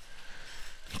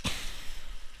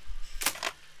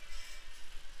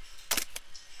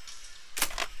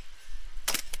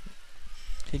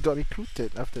 He got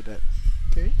recruited after that.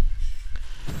 Okay.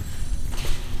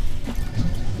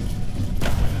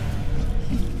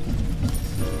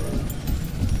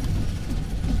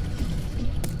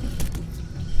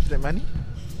 Is that money?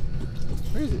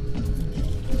 Where is it?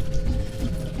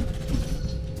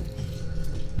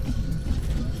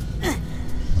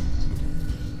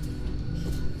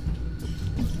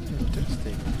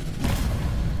 Interesting.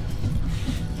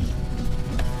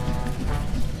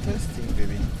 Interesting,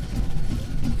 baby.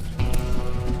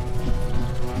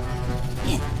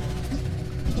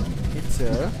 It's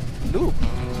a loop.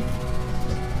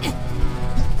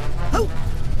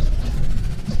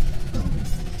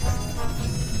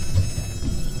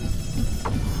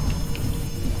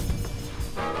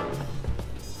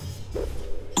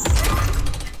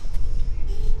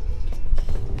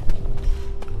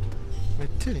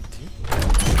 Maternity.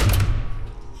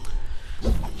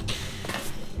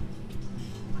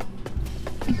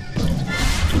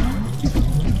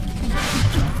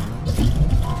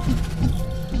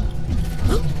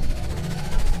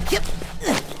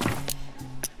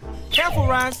 Careful,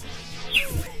 Raz.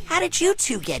 How did you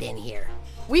two get in here?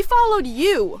 We followed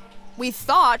you. We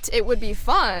thought it would be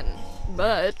fun.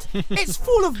 But it's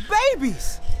full of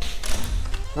babies.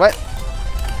 What?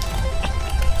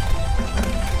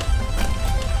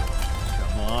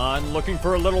 Come on, looking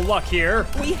for a little luck here.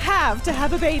 We have to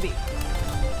have a baby.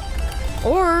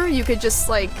 or you could just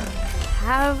like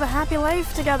have a happy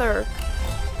life together.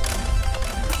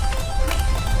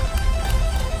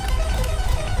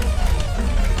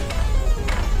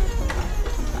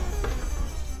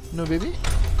 No baby?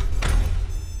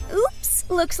 Oops,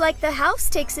 looks like the house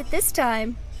takes it this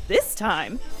time. This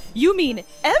time? You mean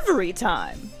every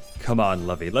time? Come on,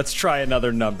 Lovey, let's try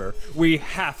another number. We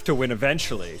have to win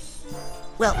eventually.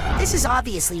 Well, this is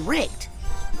obviously rigged,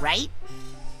 right?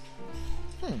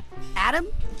 Adam?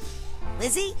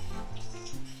 Lizzie?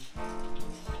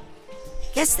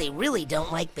 Guess they really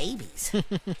don't like babies.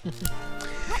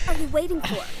 What are you waiting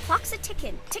for? Clock's a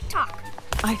ticking. Tick-tock.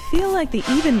 I feel like the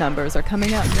even numbers are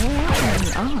coming out more than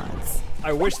the odds.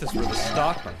 I wish this were the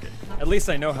stock market. At least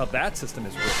I know how that system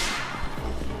is rigged.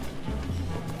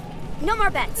 No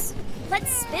more bets.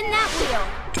 Let's spin that wheel.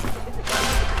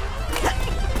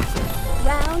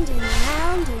 Round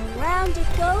and round it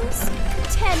goes.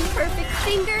 10 perfect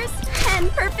fingers, 10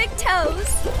 perfect toes.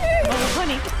 Oh,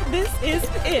 honey, this is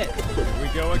it. Here we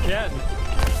go again.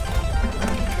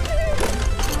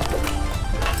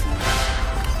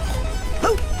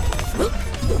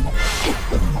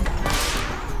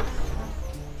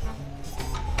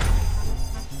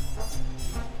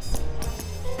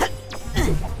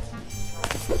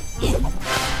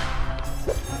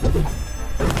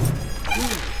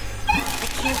 I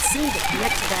can't seem to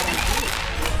connect to that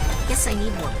idea. Guess I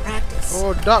need more practice.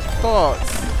 Oh, dark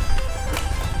thoughts.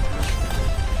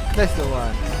 That's the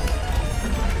one.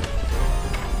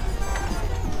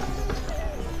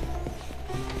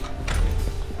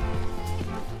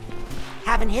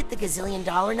 Haven't hit the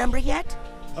gazillion-dollar number yet?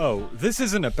 Oh, this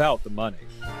isn't about the money.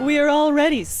 We are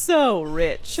already so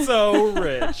rich. So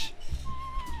rich.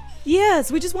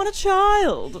 Yes, we just want a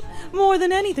child. More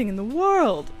than anything in the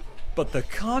world. But the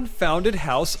confounded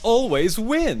house always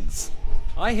wins.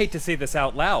 I hate to say this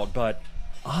out loud, but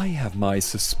I have my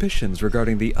suspicions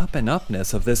regarding the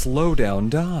up-and-upness of this low-down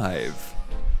dive.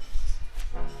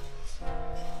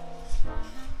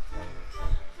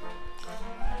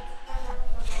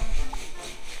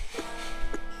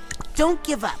 Don't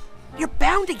give up. You're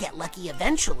bound to get lucky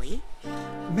eventually.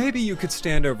 Maybe you could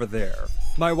stand over there.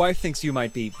 My wife thinks you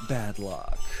might be bad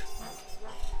luck.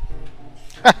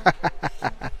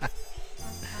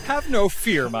 Have no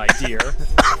fear, my dear.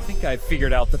 I think I've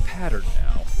figured out the pattern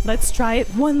now. Let's try it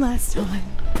one last time.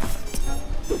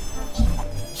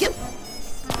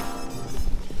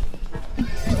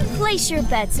 Place your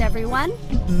bets, everyone.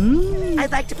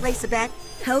 I'd like to place a bet.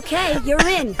 Okay, you're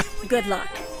in. Good luck.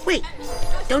 Wait,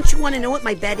 don't you want to know what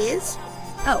my bet is?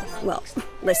 Oh, well,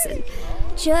 listen.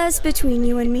 Just between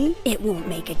you and me, it won't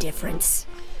make a difference.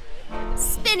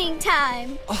 Spinning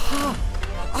time! Aha!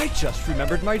 I just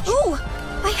remembered my... Ooh!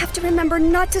 I have to remember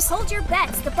not to hold your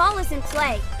bets. The ball is in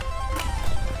play.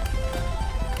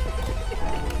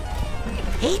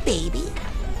 Hey, baby.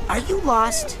 Are you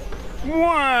lost?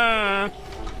 Wah!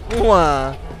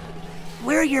 Wah!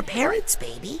 Where are your parents,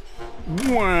 baby?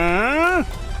 Wah!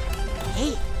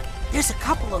 Hey, there's a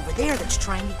couple over there that's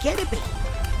trying to get a baby.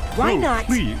 Why not?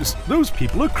 Please, those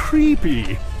people are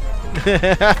creepy. Do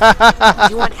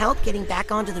you want help getting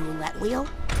back onto the roulette wheel?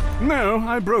 No,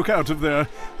 I broke out of there.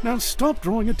 Now stop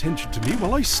drawing attention to me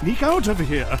while I sneak out of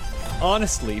here.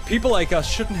 Honestly, people like us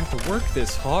shouldn't have to work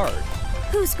this hard.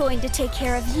 Who's going to take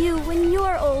care of you when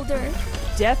you're older?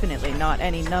 Definitely not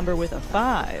any number with a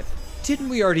 5. Didn't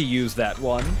we already use that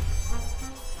one?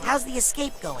 How's the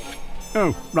escape going?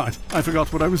 Oh, right. I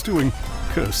forgot what I was doing.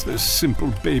 Curse this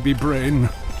simple baby brain.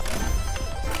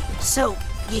 So,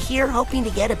 you here hoping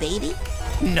to get a baby?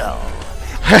 No.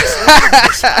 I just love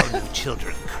the sound of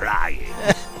children crying.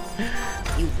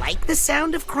 You like the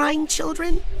sound of crying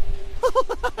children?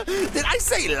 Did I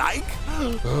say like?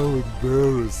 How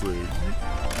embarrassing.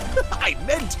 I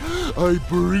meant I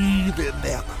breathe in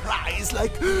their cries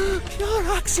like pure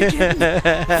oxygen.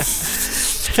 I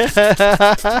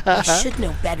should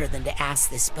know better than to ask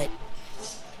this, but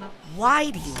why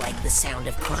do you like the sound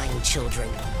of crying children?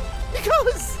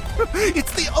 Because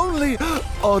it's the only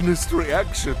honest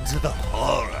reaction to the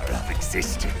horror of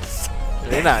existence.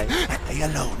 Very nice. And they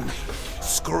alone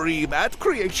scream at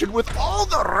creation with all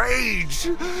the rage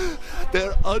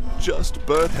their unjust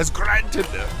birth has granted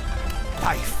them.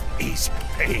 Life is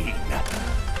pain.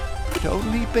 But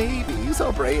only babies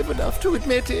are brave enough to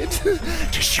admit it,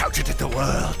 to shout it at the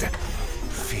world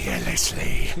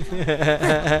fearlessly.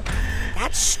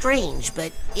 That's strange,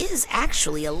 but is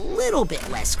actually a little bit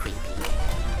less creepy.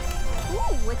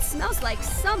 Ooh, it smells like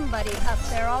somebody up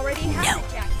there already has a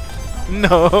jacket.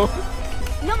 No.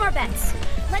 No more bets.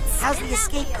 How's the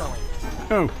escape going?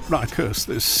 Oh, I curse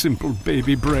this simple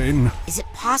baby brain. Is it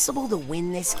possible to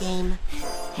win this game?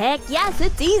 Heck yes,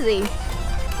 it's easy.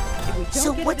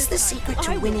 So what's the secret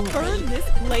to winning a baby? This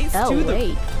place Oh, to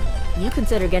wait. You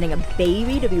consider getting a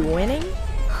baby to be winning?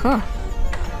 Huh.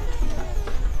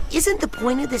 Isn't the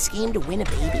point of this game to win a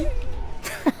baby?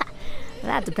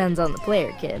 That depends on the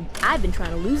player, kid. I've been trying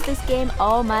to lose this game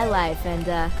all my life, and,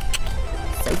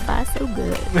 so far, so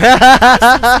good.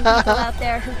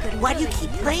 Why do you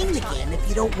keep playing the game if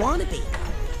you don't want a baby?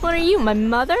 What are you, my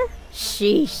mother?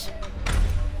 Sheesh.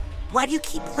 Why do you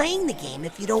keep playing the game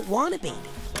if you don't want a baby?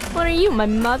 What are you, my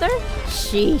mother?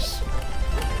 Sheesh.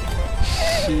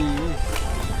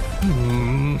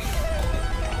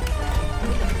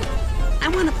 I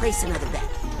want to place another bet.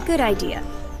 Good idea.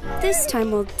 This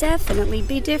time will definitely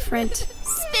be different.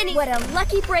 Spinning! What a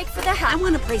lucky break for the house. I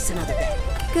want to place another bet.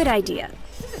 Good idea.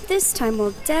 This time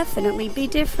will definitely be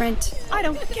different. I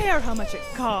don't care how much it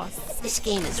costs. This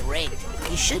game is rigged.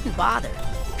 You shouldn't bother.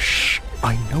 Shh,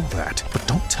 I know that, but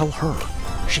don't tell her.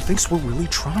 She thinks we're really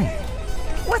trying.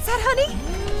 What's that, honey?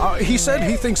 He said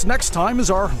he thinks next time is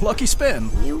our lucky spin.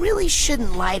 You really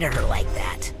shouldn't lie to her like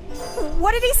that.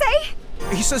 What did he say?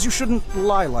 He says you shouldn't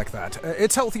lie like that.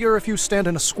 It's healthier if you stand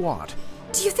in a squat.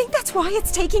 Do you think that's why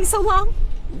it's taking so long?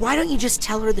 Why don't you just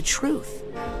tell her the truth?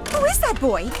 Who is that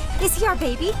boy? Is he our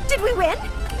baby? Did we win?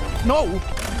 No.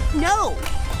 No.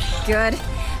 Good.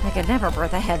 I could never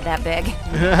birth a head that big.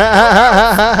 Good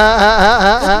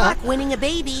luck winning a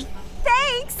baby.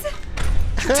 Thanks.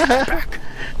 Take it back.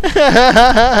 Who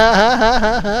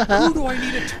do I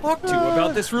need to talk to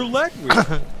about this roulette wheel?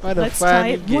 What a Let's try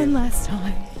funny it game. one last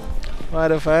time.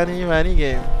 What a funny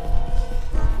game.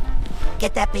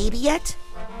 Get that baby yet?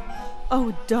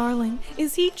 Oh, darling,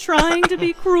 is he trying to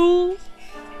be cruel?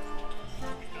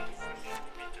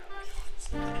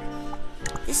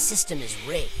 This system is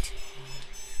rigged.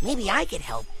 Maybe I could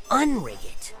help unrig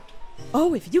it.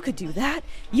 Oh, if you could do that,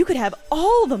 you could have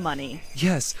all the money.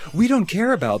 Yes, we don't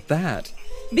care about that.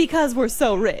 Because we're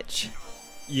so rich.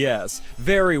 Yes,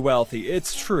 very wealthy,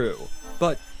 it's true,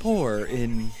 but poor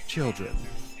in children.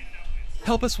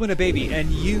 Help us win a baby,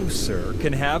 and you, sir,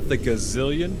 can have the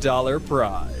gazillion-dollar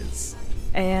prize.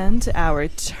 And our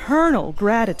eternal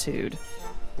gratitude.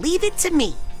 Leave it to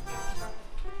me.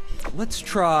 Let's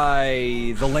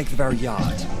try the length of our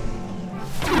yacht.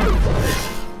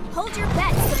 Hold your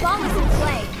bets. The ball is in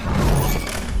play.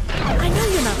 I know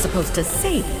you're not supposed to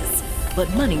say this, but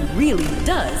money really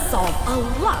does solve a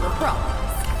lot of problems.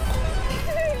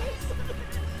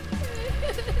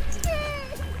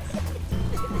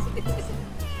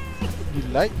 You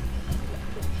like?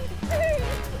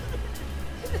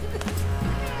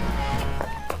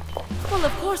 Well,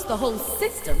 of course the whole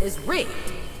system is rigged.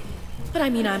 But I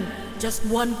mean, I'm just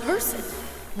one person.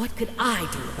 What could I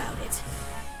do about it?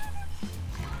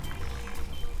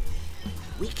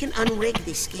 We can unrig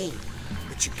this game,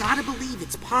 but you gotta believe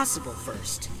it's possible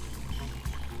first.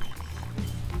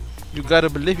 You gotta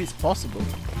believe it's possible.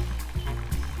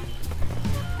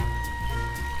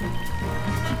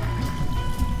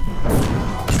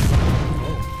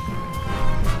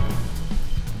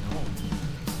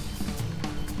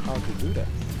 How to do that?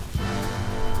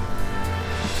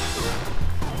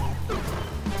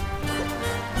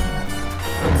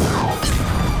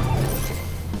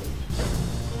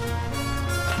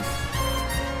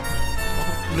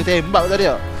 Boleh tembak tadi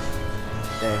tak?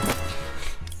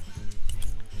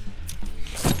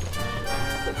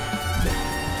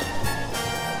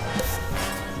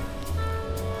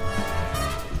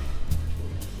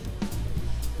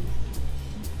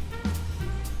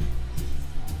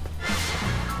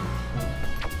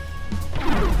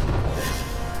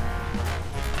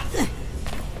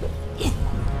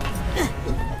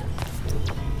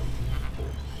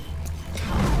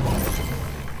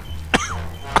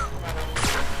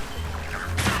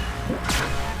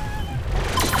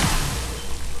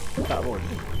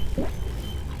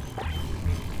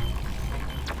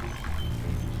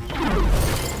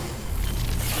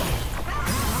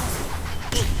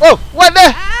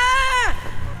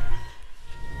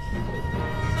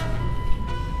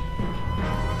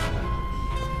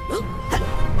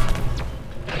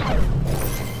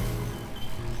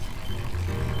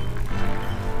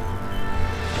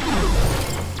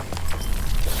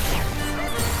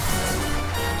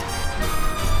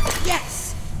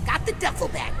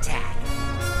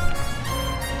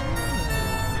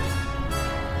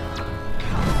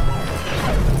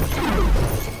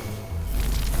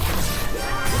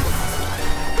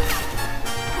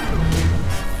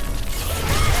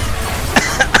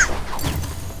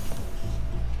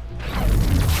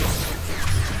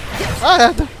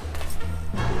 Ah,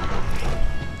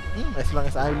 as long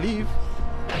as I live.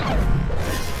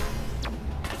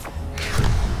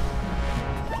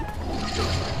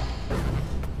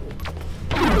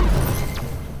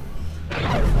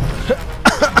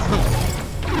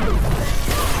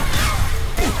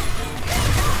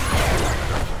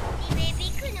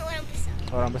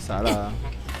 Orang besar lah.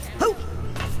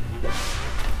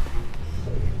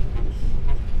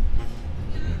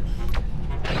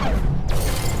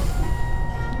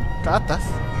 Ke atas?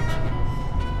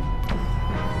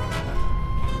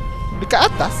 Dekat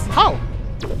atas? How?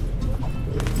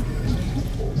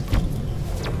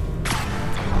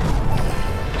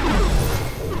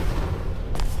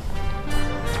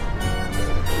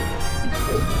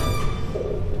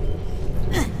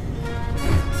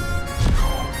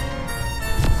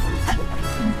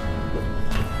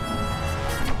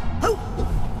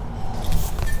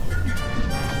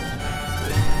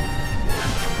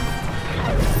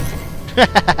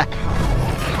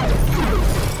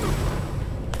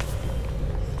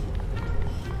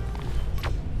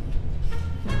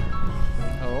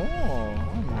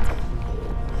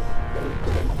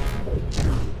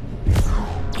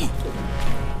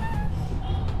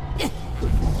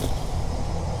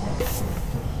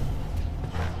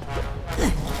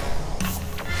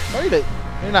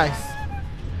 Very nice.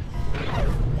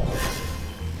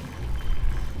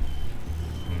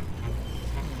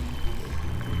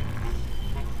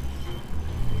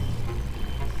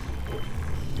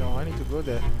 No, I need to go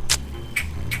there.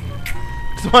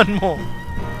 There's one more.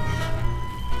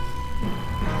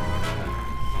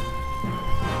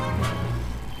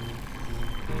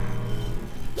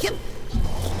 Yep.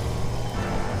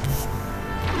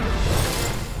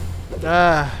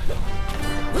 Ah.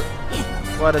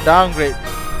 What a downgrade.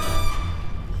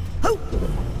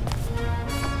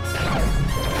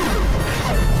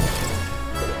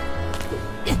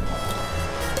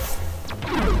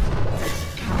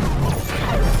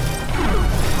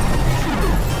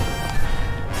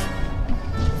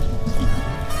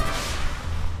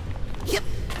 Yep.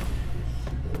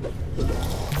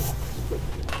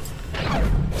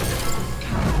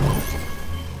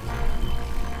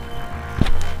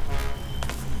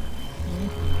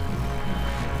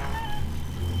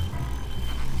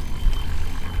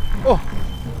 Oh.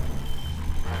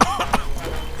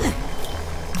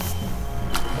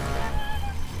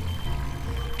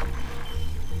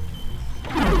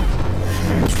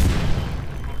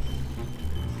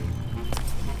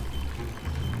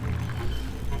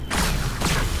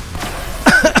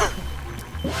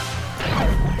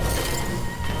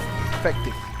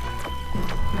 Effective.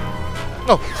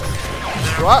 Oh.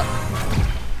 What?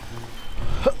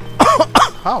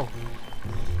 How?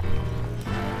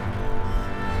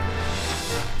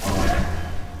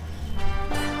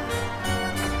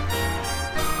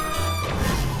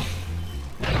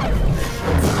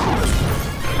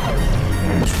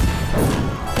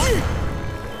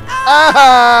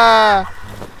 Ah!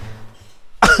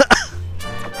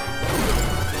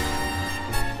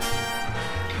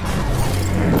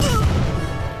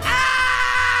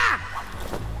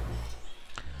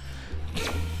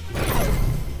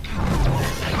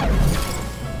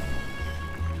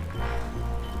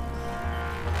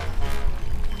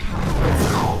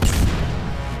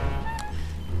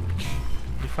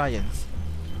 Defiance.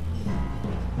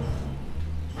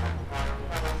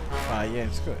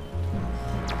 Defiance, good.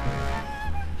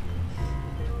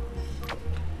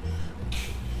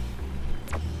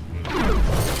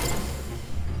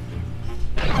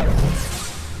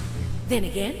 Then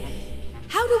again,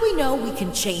 how do we know we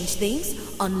can change things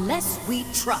unless we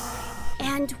try?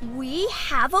 And we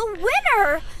have a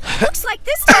winner! Looks like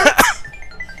this time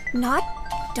not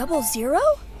 00?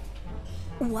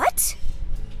 What?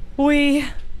 We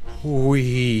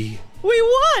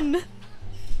won!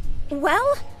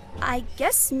 Well, I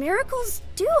guess miracles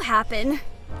do happen.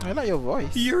 I like your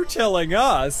voice. You're telling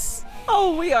us.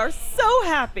 Oh, we are so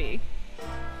happy.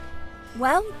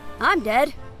 Well, I'm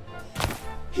dead.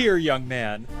 Here, young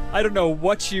man. I don't know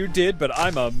what you did, but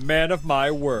I'm a man of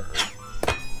my word.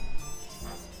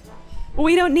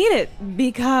 We don't need it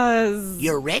because...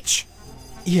 You're rich?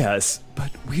 Yes,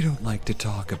 but we don't like to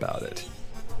talk about it.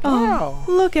 Oh,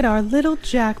 look at our little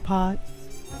jackpot.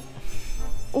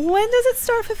 When does it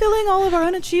start fulfilling all of our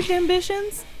unachieved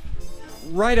ambitions?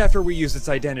 Right after we use its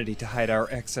identity to hide our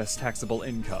excess taxable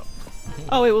income.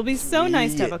 Oh, it will be so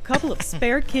nice to have a couple of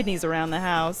spare kidneys around the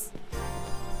house.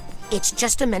 It's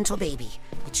just a mental baby.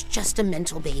 It's just a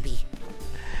mental baby.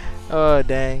 Oh,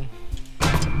 dang.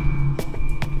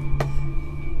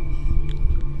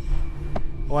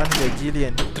 1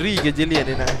 gajillion. 3 gajillion,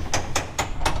 didn't I?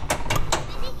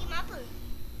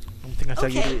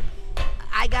 Okay,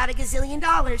 I got a gazillion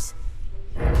dollars.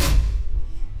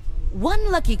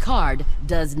 One lucky card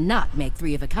does not make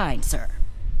three of a kind, sir.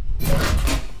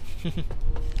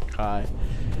 Hai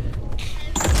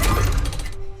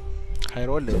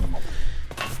roller.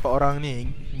 Empat orang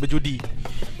ni berjudi.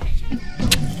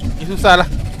 Ni susah lah.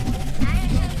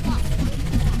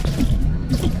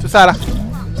 Susah lah.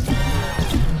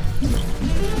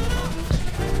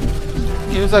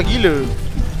 Ni susah gila.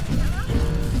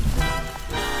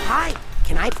 Hi,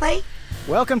 can I play?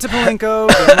 Welcome to Palinko,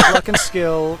 game of luck and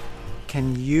skill.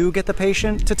 Can you get the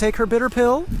patient to take her bitter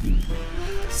pill?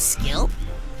 Skill?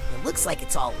 It looks like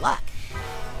it's all luck.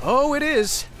 Oh, it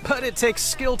is, but it takes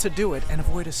skill to do it and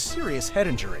avoid a serious head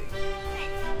injury.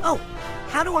 Oh,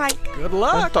 how do I... Good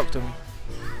luck! Don't talk to me.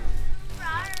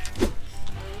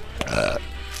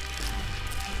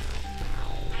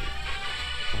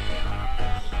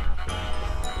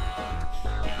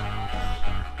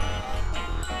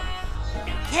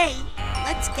 Okay,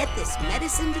 let's get this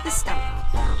medicine to the stomach.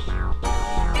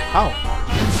 How?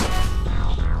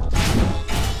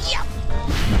 Yep.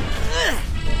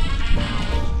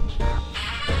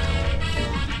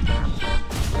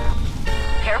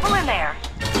 Careful in there.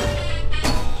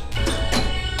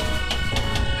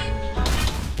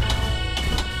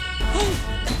 Hey,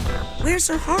 where's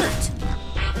her heart?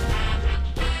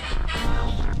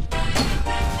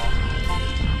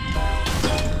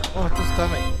 Oh, tu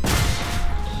stomach.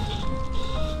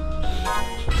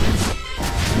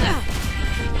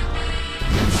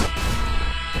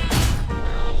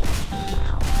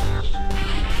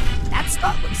 That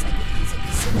spot looks like it needs a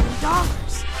gazillion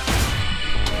dollars.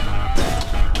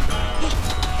 Hey,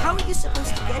 how are you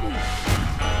supposed to get in there?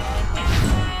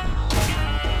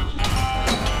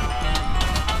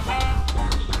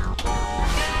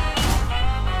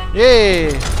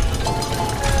 Yay!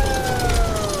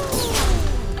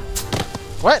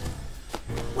 What?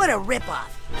 What a ripoff.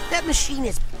 That machine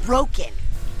is broken.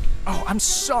 Oh, I'm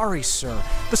sorry, sir.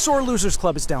 The Sore Losers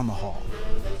Club is down the hall.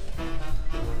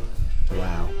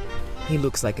 Wow. He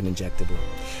looks like an injectable.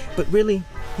 But really,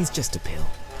 he's just a pill.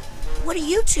 What are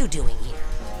you two doing here?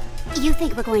 You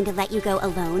think we're going to let you go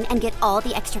alone and get all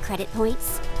the extra credit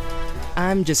points?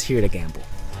 I'm just here to gamble.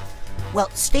 Well,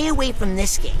 stay away from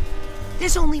this game.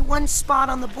 There's only one spot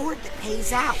on the board that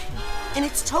pays out, and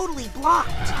it's totally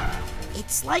blocked.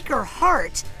 It's like her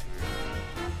heart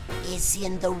is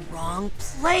in the wrong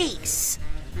place.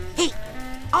 Hey,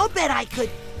 I'll bet I could...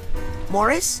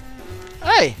 Morris?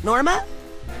 Hey! Norma?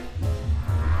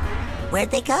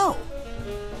 Where'd they go?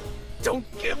 Don't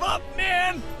give up,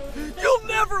 man! You'll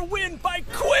never win by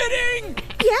quitting!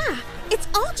 Yeah, it's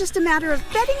all just a matter of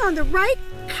betting on the right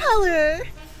color.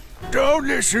 Don't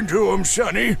listen to him,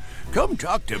 Sonny. Come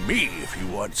talk to me if you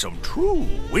want some true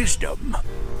wisdom.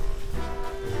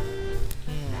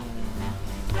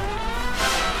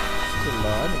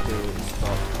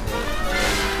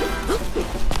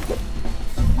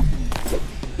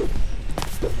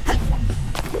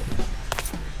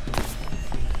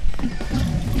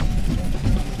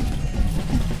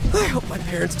 I hope my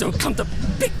parents don't come to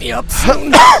pick me up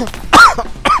soon. I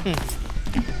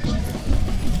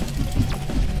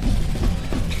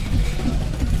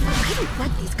don't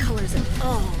like these colors at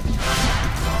all.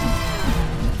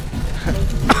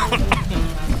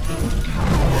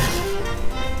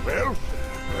 Well,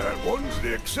 that one's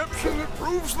the exception that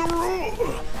proves the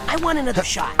rule. I want another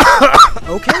shot.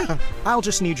 Okay, I'll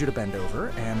just need you to bend over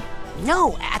and...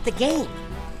 No, at the game.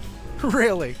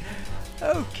 Really?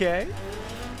 Okay.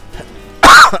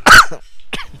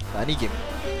 Funny game.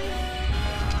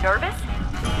 Nervous?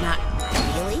 Not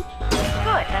really.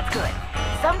 Good, that's good.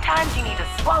 Sometimes you need to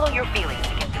swallow your feelings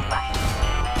to get through life.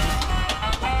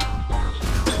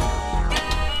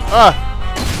 Ah!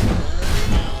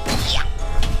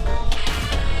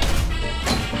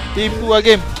 Tipu lah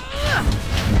game.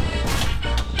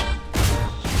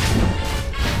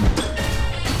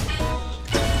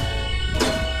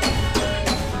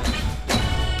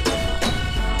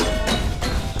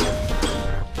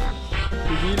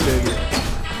 Gila ke?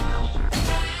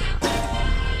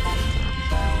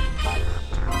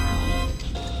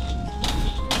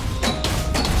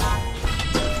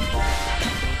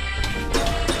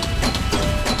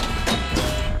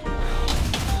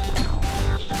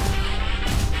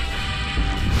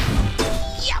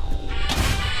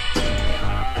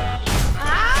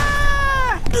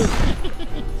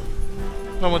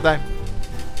 One more time.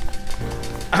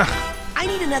 I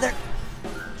need another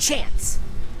chance.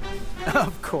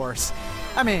 Of course.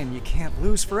 I mean, you can't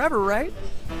lose forever, right?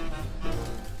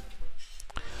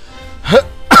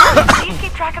 Please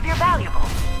keep track of your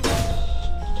valuables.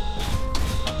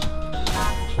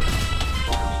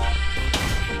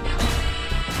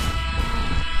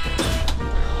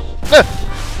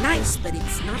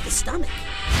 it's not the stomach.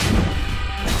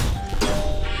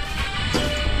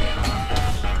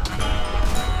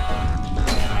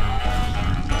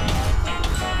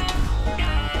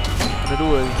 Ada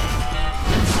dua ni.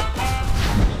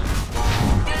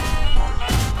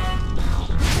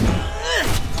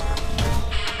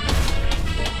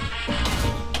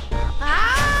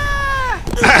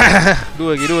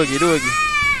 Dua lagi.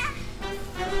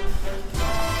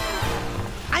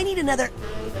 I need another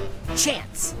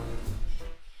chance.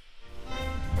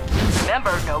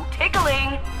 Remember, no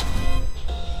tickling.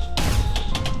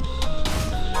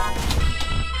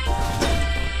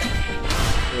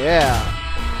 Yeah.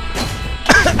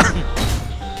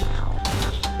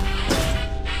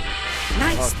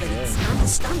 Nice, but it's not the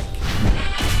stomach.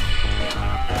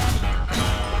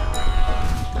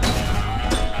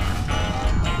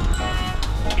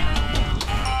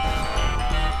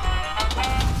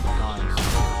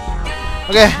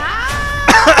 Okay.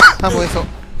 Sampai esok.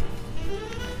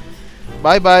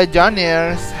 Bye bye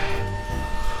Johnnyers.